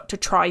 David's Doctor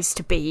tries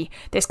to be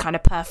this kind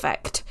of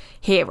perfect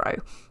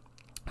hero,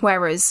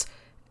 whereas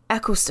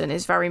Eccleston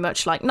is very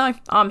much like, no,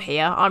 I'm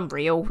here, I'm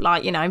real,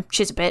 like,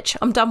 she's a bitch,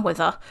 I'm done with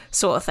her,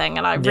 sort of thing.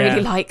 And I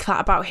really like that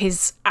about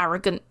his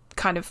arrogant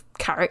kind of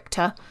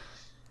character.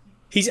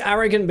 He's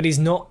arrogant, but he's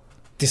not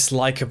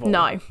dislikable.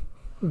 No.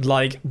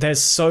 Like,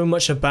 there's so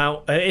much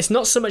about... it's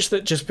not so much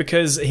that just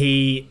because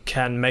he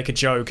can make a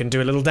joke and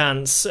do a little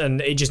dance,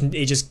 and it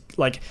just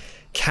like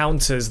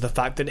counters the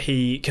fact that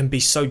he can be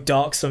so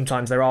dark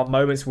sometimes. There are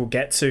moments we'll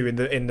get to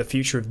in the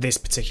future of this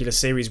particular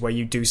series where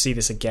you do see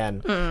this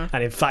again,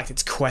 and in fact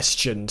it's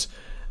questioned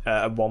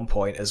at one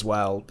point as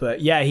well.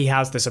 But yeah, he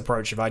has this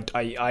approach of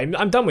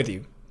I'm done with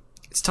you,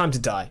 it's time to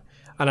die.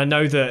 And I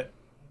know that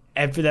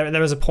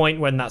there is a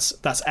point when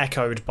that's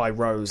echoed by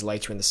Rose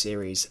later in the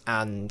series,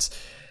 and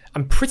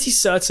I'm pretty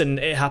certain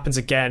it happens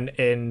again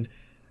in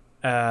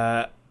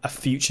a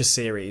future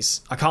series.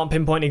 I can't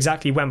pinpoint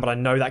exactly when, but I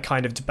know that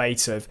kind of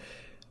debate of,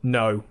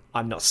 no,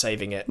 I'm not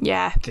saving it.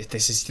 Yeah.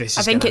 This is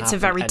I think it's a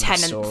very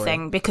Tennant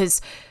thing,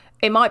 because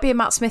it might be a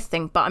Matt Smith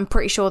thing, but I'm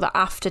pretty sure that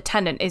after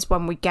Tennant is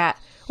when we get,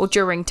 or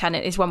during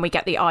Tennant is when we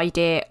get the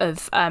idea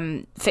of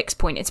fixed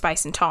point in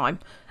space and time,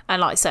 and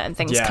like certain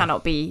things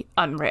cannot be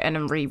unwritten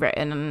and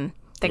rewritten and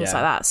things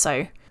like that.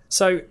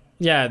 So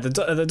yeah,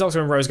 the Doctor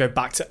and Rose go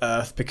back to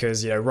Earth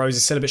because, Rose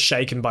is still a bit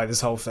shaken by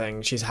this whole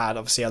thing. She's had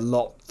obviously a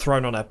lot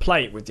thrown on her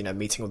plate with,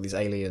 meeting all these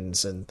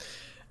aliens and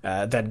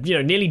then,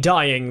 nearly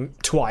dying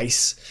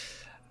twice.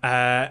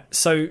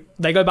 So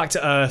they go back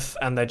to Earth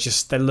and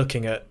they're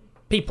looking at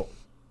people.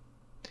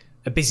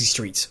 A busy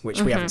street,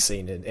 which we haven't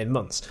seen in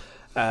months.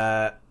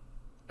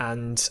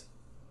 And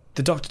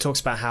the Doctor talks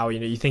about how,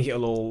 you think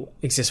it'll all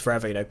exist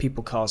forever,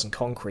 people, cars and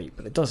concrete,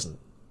 but it doesn't.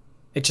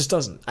 It just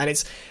doesn't.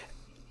 And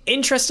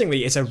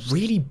interestingly, it's a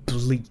really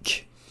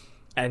bleak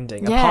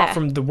ending, apart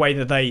from the way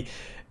that they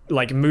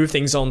like move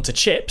things on to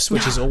chips,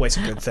 which is always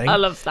a good thing. I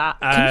love that.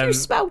 Can you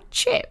spell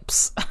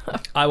chips?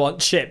 I want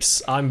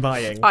chips. I'm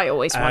buying. I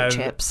always want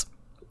chips.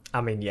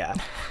 I mean, yeah.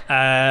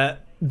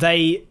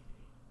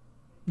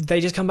 They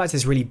just come back to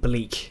this really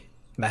bleak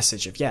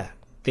message of,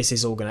 this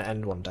is all going to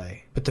end one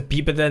day. But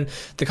then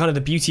the kind of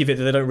the beauty of it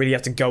that they don't really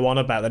have to go on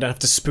about, they don't have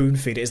to spoon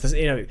feed it, is this,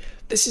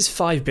 this is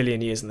 5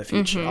 billion years in the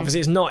future. Obviously,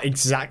 it's not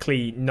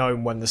exactly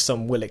known when the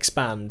sun will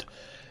expand,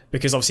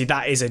 because obviously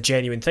that is a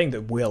genuine thing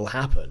that will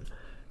happen.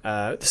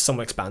 The sun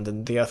will expand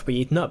and the Earth will be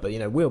eaten up, but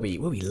we'll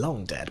be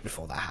long dead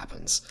before that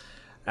happens.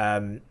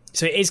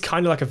 So it is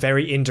kind of like a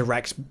very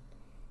indirect.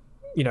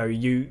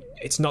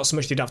 It's not so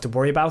much that you don't have to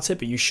worry about it,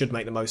 but you should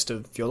make the most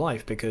of your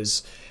life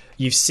because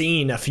you've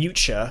seen a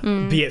future,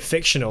 be it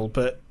fictional,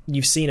 but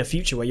you've seen a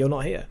future where you're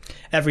not here.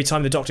 Every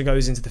time the Doctor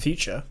goes into the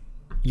future,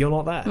 you're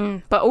not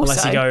there. But also,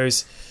 unless he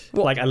goes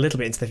like a little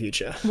bit into the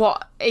future.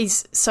 What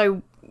is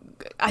so?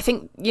 I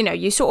think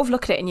you sort of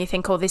look at it and you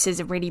think, oh, this is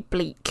a really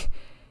bleak,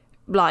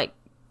 like,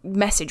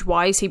 message.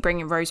 Why is he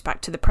bringing Rose back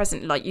to the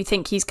present? Like, you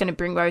think he's going to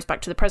bring Rose back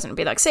to the present and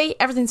be like, see,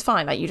 everything's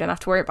fine, like, you don't have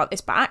to worry about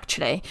this. But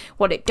actually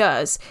what it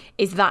does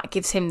is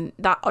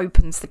that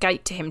opens the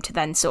gate to him to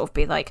then sort of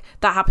be like,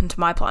 that happened to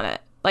my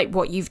planet. Like,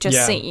 what you've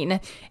just seen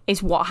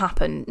is what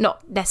happened.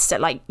 Not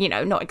necessarily,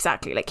 like, not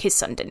exactly like his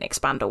sun didn't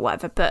expand or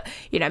whatever, but,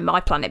 my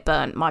planet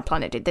burnt, my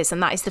planet did this.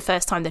 And that is the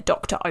first time the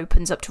Doctor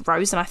opens up to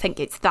Rose. And I think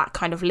it's that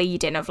kind of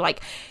lead-in of,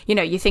 like,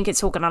 you think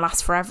it's all going to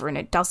last forever and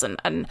it doesn't.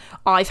 And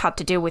I've had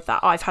to deal with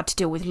that. I've had to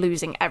deal with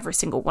losing every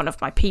single one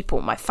of my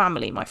people, my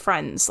family, my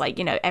friends. Like,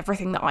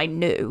 everything that I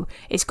knew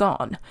is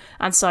gone.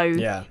 And so,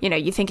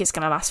 you think it's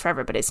going to last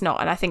forever, but it's not.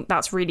 And I think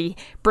that's really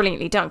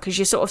brilliantly done because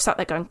you sort of sat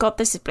there going, God,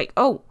 this is bleak.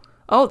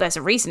 Oh, there's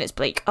a reason it's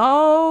bleak.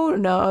 Oh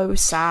no,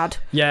 sad.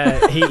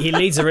 Yeah, he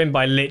leads her in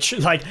by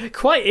literally, like,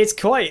 it's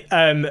quite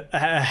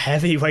a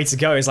heavy way to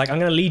go. It's like, I'm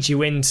going to lead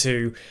you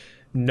into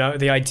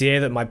the idea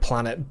that my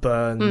planet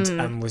burned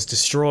and was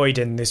destroyed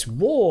in this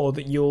war,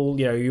 that you'll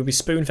be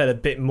spoon-fed a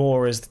bit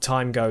more as the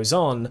time goes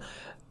on.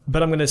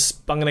 But I'm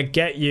gonna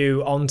get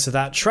you onto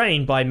that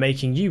train by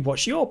making you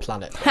watch your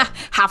planet burn.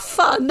 Have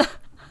fun.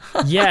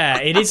 Yeah,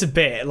 it is a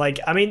bit like,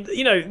 I mean,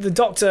 the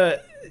Doctor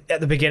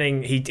at the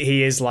beginning,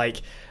 he is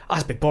like,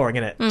 that's a bit boring,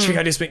 isn't it? Should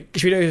we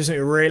do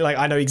something really, like,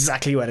 I know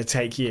exactly where to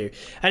take you?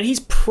 And he's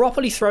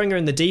properly throwing her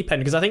in the deep end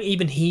because I think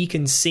even he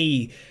can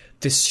see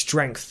the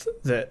strength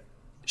that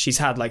she's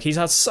had. Like, he's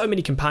had so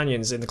many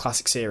companions in the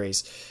classic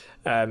series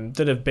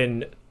that have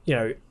been,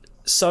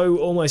 so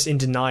almost in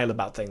denial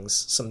about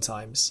things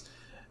sometimes.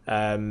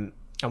 And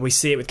we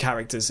see it with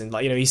characters, and,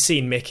 like, he's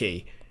seen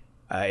Mickey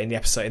in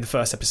the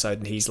first episode,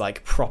 and he's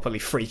like properly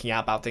freaking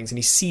out about things, and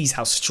he sees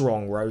how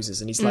strong Rose is,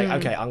 and he's like,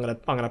 okay, I'm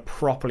gonna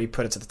properly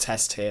put it to the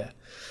test here.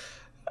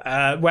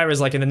 Whereas,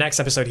 like, in the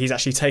next episode, he's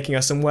actually taking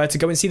us somewhere to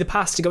go and see the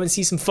past, to go and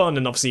see some fun,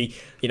 and obviously,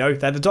 they're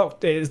the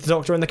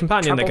Doctor and the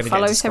companion. Trouble they're going to get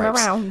follows him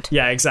around.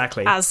 Yeah,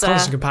 exactly. As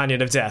constant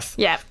companion of death.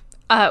 Yeah.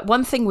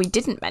 One thing we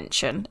didn't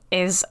mention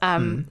is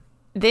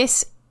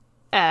this.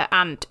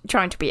 And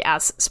trying to be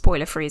as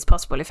spoiler-free as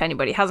possible if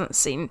anybody hasn't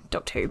seen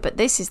Doctor Who, but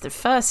this is the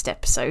first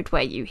episode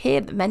where you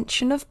hear the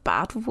mention of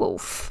Bad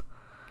Wolf.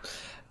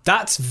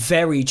 That's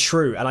very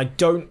true, and I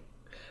don't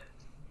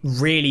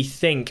really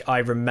think I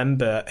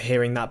remember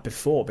hearing that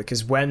before,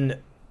 because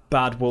when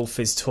Bad Wolf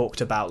is talked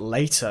about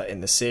later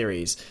in the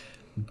series,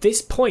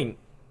 this point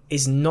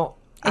is not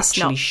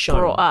actually shown.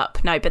 Brought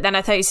up, no, but then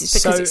I thought it's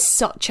because it's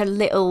such a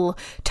little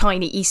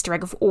tiny Easter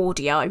egg of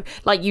audio.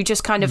 Like, you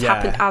just kind of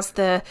happen, as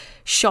the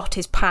shot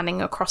is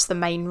panning across the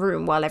main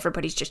room while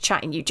everybody's just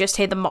chatting, you just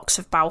hear the Mox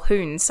of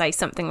Balhoun say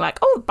something like,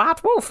 oh, Bad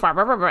Wolf,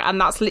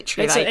 and that's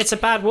literally it's a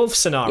Bad Wolf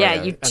scenario.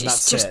 Yeah,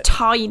 it's just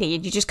tiny,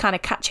 and you just kind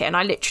of catch it, and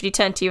I literally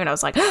turned to you and I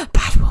was like, oh,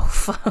 Bad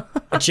Wolf.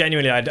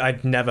 Genuinely,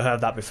 I'd never heard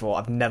that before.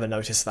 I've never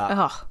noticed that.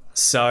 Oh.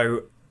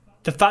 So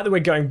the fact that we're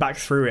going back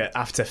through it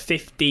after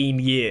 15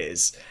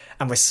 years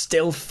and we're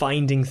still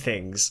finding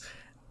things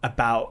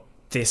about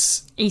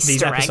these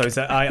episodes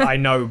that I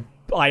know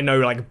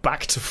like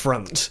back to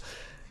front.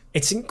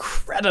 It's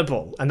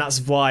incredible, and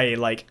that's why,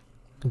 like,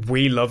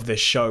 we love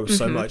this show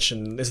so much,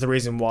 and there's the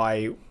reason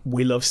why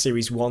we love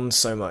Series 1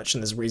 so much,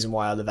 and there's a reason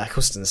why I love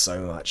Eccleston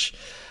so much.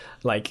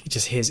 Like,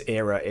 just his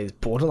era is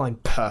borderline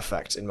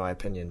perfect, in my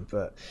opinion.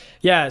 But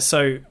yeah,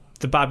 so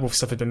the Bad Wolf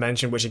stuff has been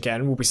mentioned, which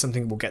again will be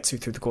something we'll get to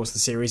through the course of the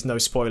series. No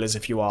spoilers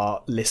if you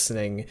are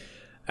listening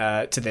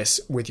to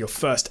this with your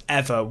first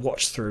ever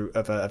watch through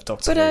of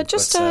Doctor Who. But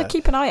just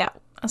keep an eye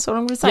out. That's all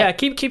I'm going to say. Yeah,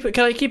 keep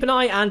an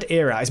eye and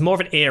ear out. It's more of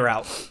an ear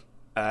out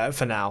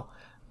for now.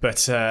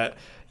 But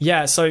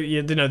yeah, so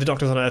the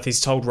Doctor's on Earth.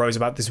 He's told Rose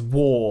about this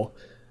war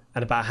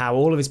and about how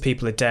all of his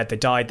people are dead. They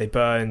died. They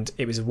burned.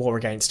 It was a war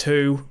against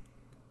who?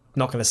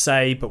 Not going to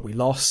say, but we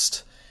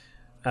lost.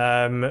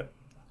 And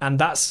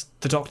that's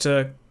the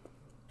Doctor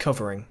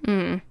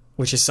covering,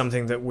 which is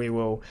something that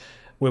we'll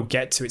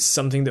get to. It's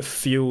something that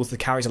fuels the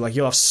character. Like,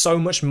 you'll have so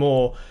much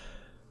more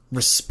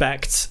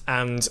respect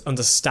and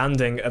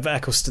understanding of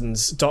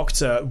Eccleston's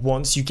Doctor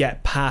once you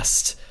get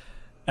past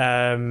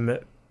I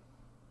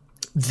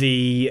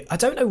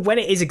don't know when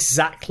it is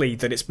exactly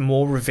that it's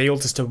more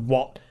revealed as to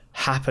what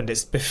happened.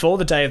 It's before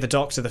the Day of the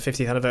Doctor, the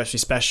 50th anniversary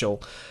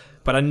special,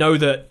 but I know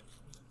that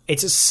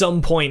it's at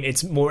some point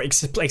it's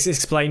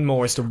explained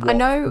more as to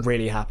what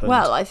really happened.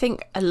 Well, I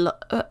think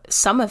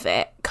some of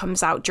it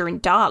comes out during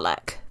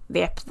Dalek.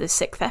 the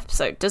sixth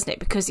episode, doesn't it?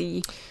 Because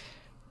he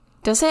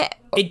does it.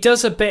 It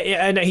does a bit,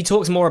 and he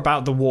talks more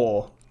about the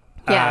war.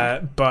 Yeah.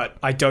 But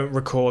I don't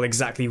recall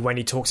exactly when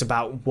he talks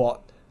about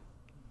what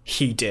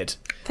he did.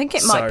 I think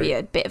it might be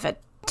a bit of a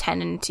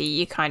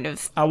tenancy kind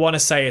of. I want to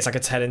say it's like a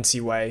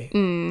tenancy way,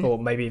 or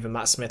maybe even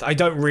Matt Smith. I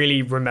don't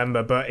really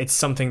remember, but it's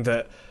something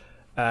that.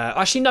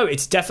 Actually, no,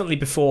 it's definitely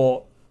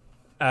before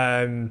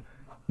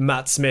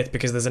Matt Smith,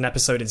 because there's an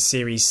episode in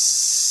series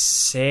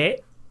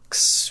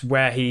 6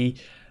 where he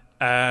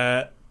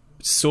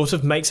sort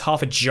of makes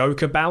half a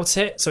joke about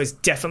it. So it's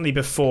definitely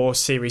before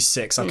series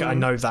 6. I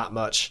know that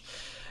much.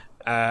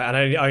 And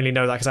I only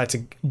know that because I had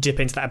to dip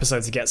into that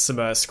episode to get some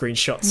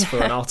screenshots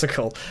for an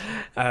article.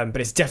 But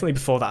it's definitely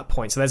before that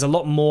point. So there's a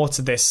lot more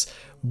to this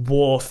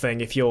war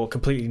thing, if you're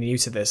completely new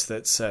to this,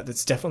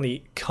 that's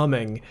definitely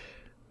coming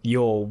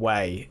your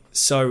way.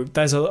 So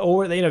there's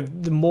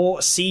the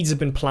more seeds have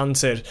been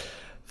planted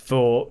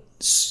for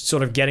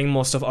sort of getting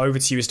more stuff over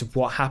to you as to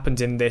what happened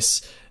in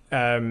this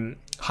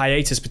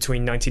hiatus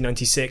between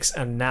 1996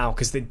 and now,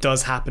 because it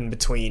does happen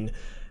between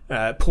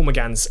Paul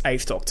McGann's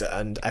 8th Doctor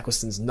and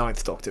Eccleston's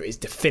 9th Doctor is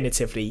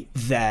definitively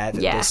there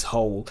that this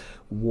whole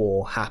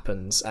war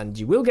happens, and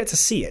you will get to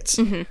see it,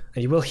 and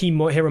you will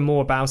hear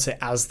more about it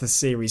as the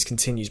series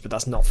continues, but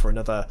that's not for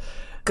another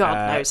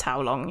God knows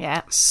how long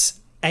yet.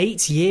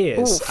 8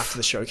 years after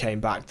the show came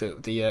back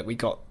that we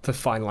got the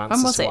final answers.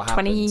 When was to it? what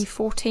happened.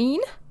 2014?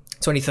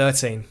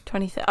 2013.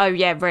 Oh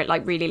yeah,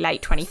 like really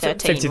late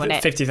 2013, wasn't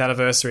it? 50th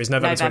anniversary is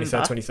November 23rd,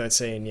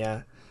 2013,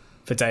 yeah.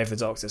 For Day of the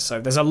Doctor. So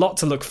there's a lot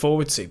to look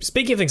forward to.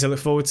 Speaking of things to look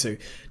forward to,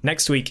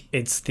 next week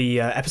it's the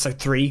episode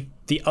 3,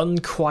 The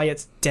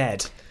Unquiet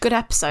Dead. Good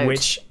episode.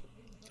 Which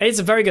is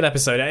a very good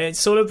episode. It's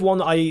sort of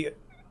one I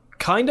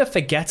kind of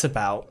forget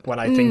about when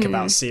I think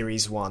about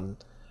series 1.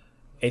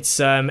 It's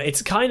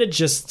kind of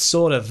just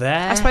sort of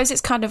there. I suppose it's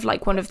kind of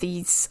like one of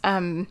these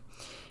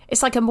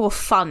it's like a more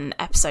fun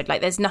episode.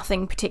 Like there's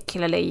nothing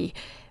particularly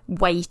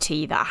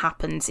weighty that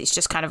happens. It's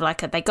just kind of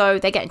like they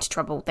get into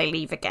trouble, they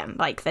leave again.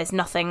 Like there's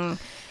nothing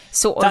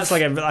sort of. That's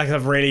like a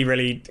really,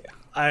 really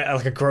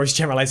like a gross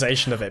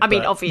generalization of it. I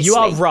mean, obviously you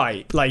are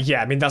right. Like,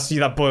 yeah, I mean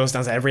that boils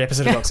down to every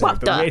episode of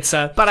Doctor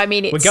Who. But I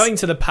mean, we're going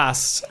to the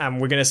past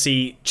and we're going to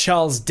see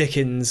Charles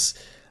Dickens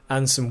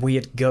and some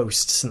weird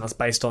ghosts, and that's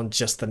based on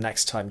just the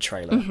Next Time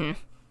trailer.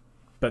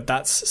 But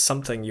that's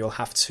something you'll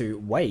have to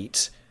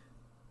wait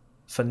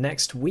for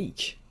next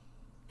week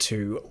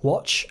to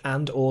watch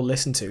and or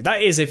listen to.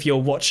 That is if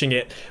you're watching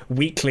it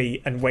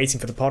weekly and waiting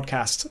for the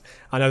podcast.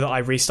 I know that I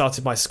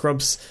restarted my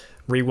Scrubs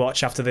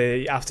rewatch after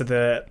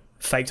the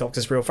Fake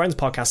Doctors Real Friends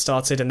podcast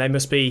started, and they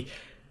must be,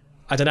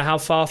 I don't know how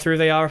far through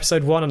they are,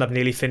 episode 1, and I've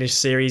nearly finished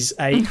series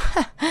 8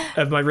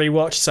 of my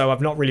rewatch, so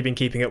I've not really been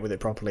keeping up with it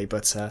properly.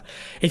 But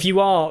if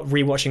you are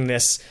rewatching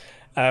this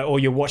or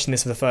you're watching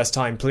this for the first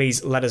time,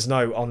 please let us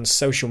know on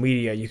social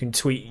media. You can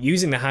tweet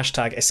using the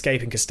hashtag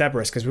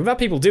 #EscapingCasteborous, because we've had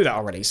people do that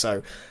already,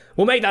 so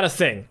we'll make that a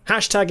thing.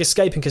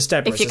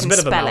 #EscapingCasteborous. If you it's can a bit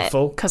of a spell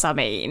mouthful. Because I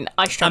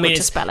struggle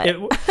to spell it.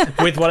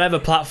 With whatever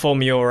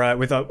platform you're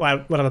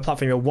whatever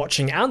platform you're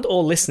watching and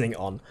or listening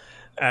on,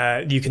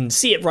 you can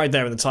see it right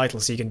there in the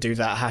title, so you can do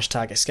that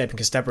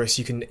 #EscapingCasteborous.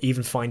 You can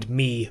even find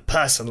me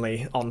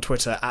personally on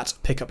Twitter at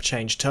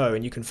PickUpChangeToe,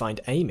 and you can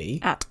find Amy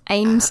at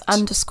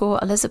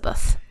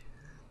Ames_Elizabeth.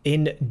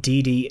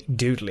 Indeedy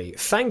doodly.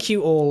 Thank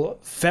you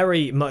all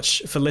very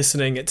much for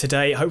listening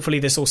today. Hopefully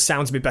this all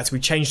sounds a bit better. We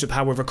changed up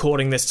how we're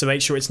recording this to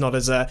make sure it's not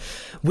as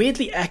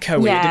weirdly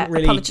echoey. Yeah, it didn't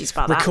really apologies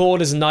about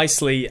record as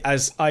nicely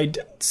as I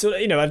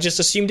just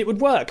assumed it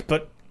would work,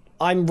 but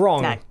I'm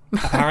wrong. No.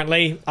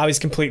 Apparently, I was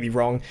completely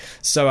wrong.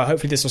 So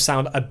hopefully this will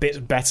sound a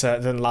bit better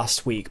than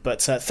last week.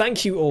 But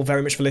thank you all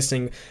very much for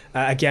listening.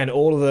 Again,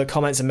 all of the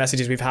comments and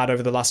messages we've had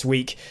over the last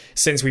week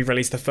since we've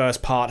released the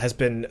first part has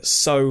been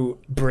so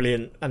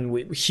brilliant, and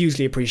we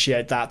hugely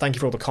appreciate that. Thank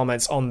you for all the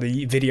comments on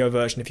the video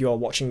version if you are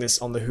watching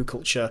this on the Who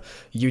Culture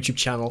YouTube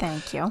channel.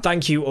 Thank you.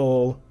 Thank you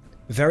all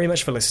very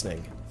much for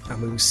listening, and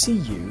we will see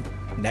you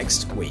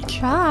next week.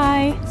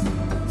 Bye.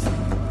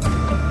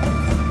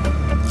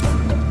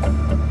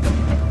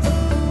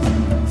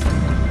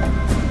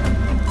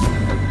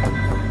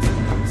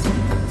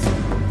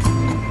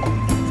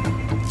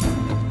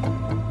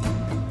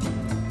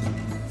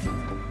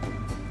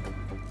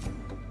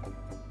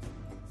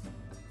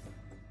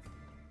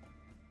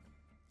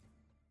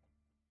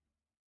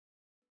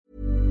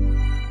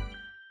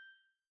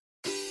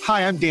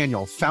 Hi, I'm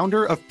Daniel,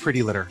 founder of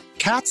Pretty Litter.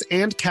 Cats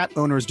and cat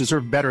owners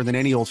deserve better than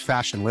any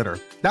old-fashioned litter.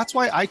 That's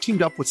why I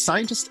teamed up with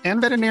scientists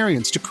and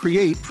veterinarians to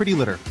create Pretty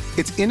Litter.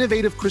 Its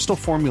innovative crystal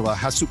formula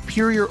has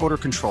superior odor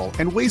control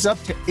and weighs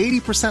up to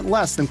 80%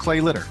 less than clay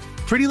litter.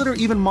 Pretty Litter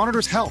even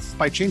monitors health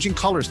by changing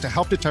colors to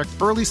help detect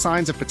early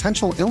signs of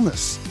potential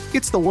illness.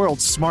 It's the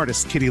world's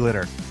smartest kitty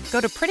litter.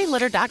 Go to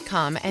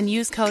prettylitter.com and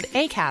use code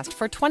ACAST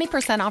for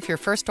 20% off your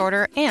first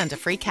order and a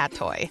free cat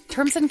toy.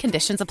 Terms and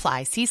conditions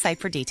apply. See site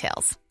for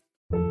details.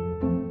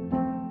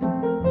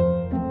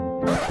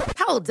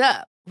 Hold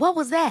up. What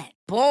was that?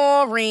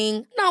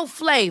 Boring. No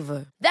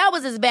flavor. That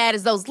was as bad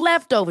as those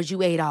leftovers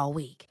you ate all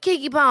week.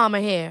 Keke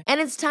Palmer here,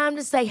 and it's time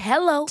to say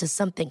hello to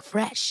something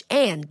fresh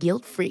and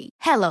guilt-free.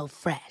 Hello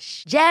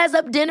Fresh. Jazz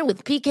up dinner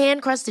with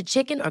pecan-crusted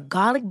chicken or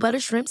garlic butter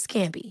shrimp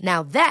scampi.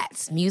 Now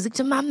that's music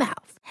to my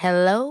mouth.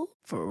 Hello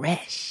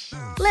Fresh.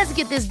 Let's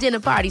get this dinner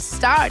party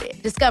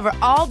started. Discover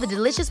all the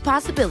delicious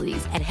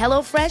possibilities at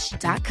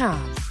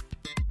hellofresh.com.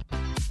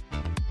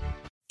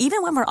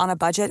 Even when we're on a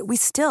budget, we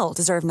still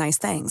deserve nice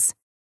things.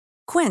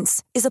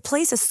 Quince is a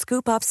place to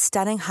scoop up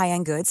stunning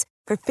high-end goods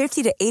for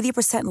 50 to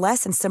 80%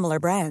 less than similar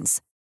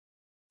brands.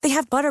 They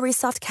have buttery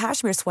soft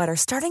cashmere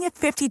sweaters starting at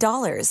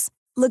 $50,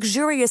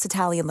 luxurious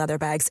Italian leather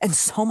bags, and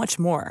so much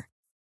more.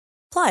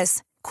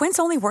 Plus, Quince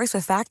only works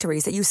with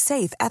factories that use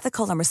safe,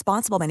 ethical, and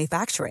responsible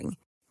manufacturing.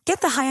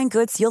 Get the high-end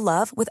goods you'll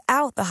love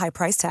without the high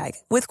price tag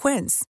with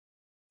Quince.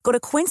 Go to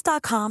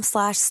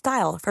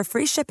quince.com/style for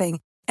free shipping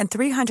and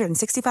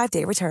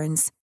 365-day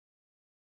returns.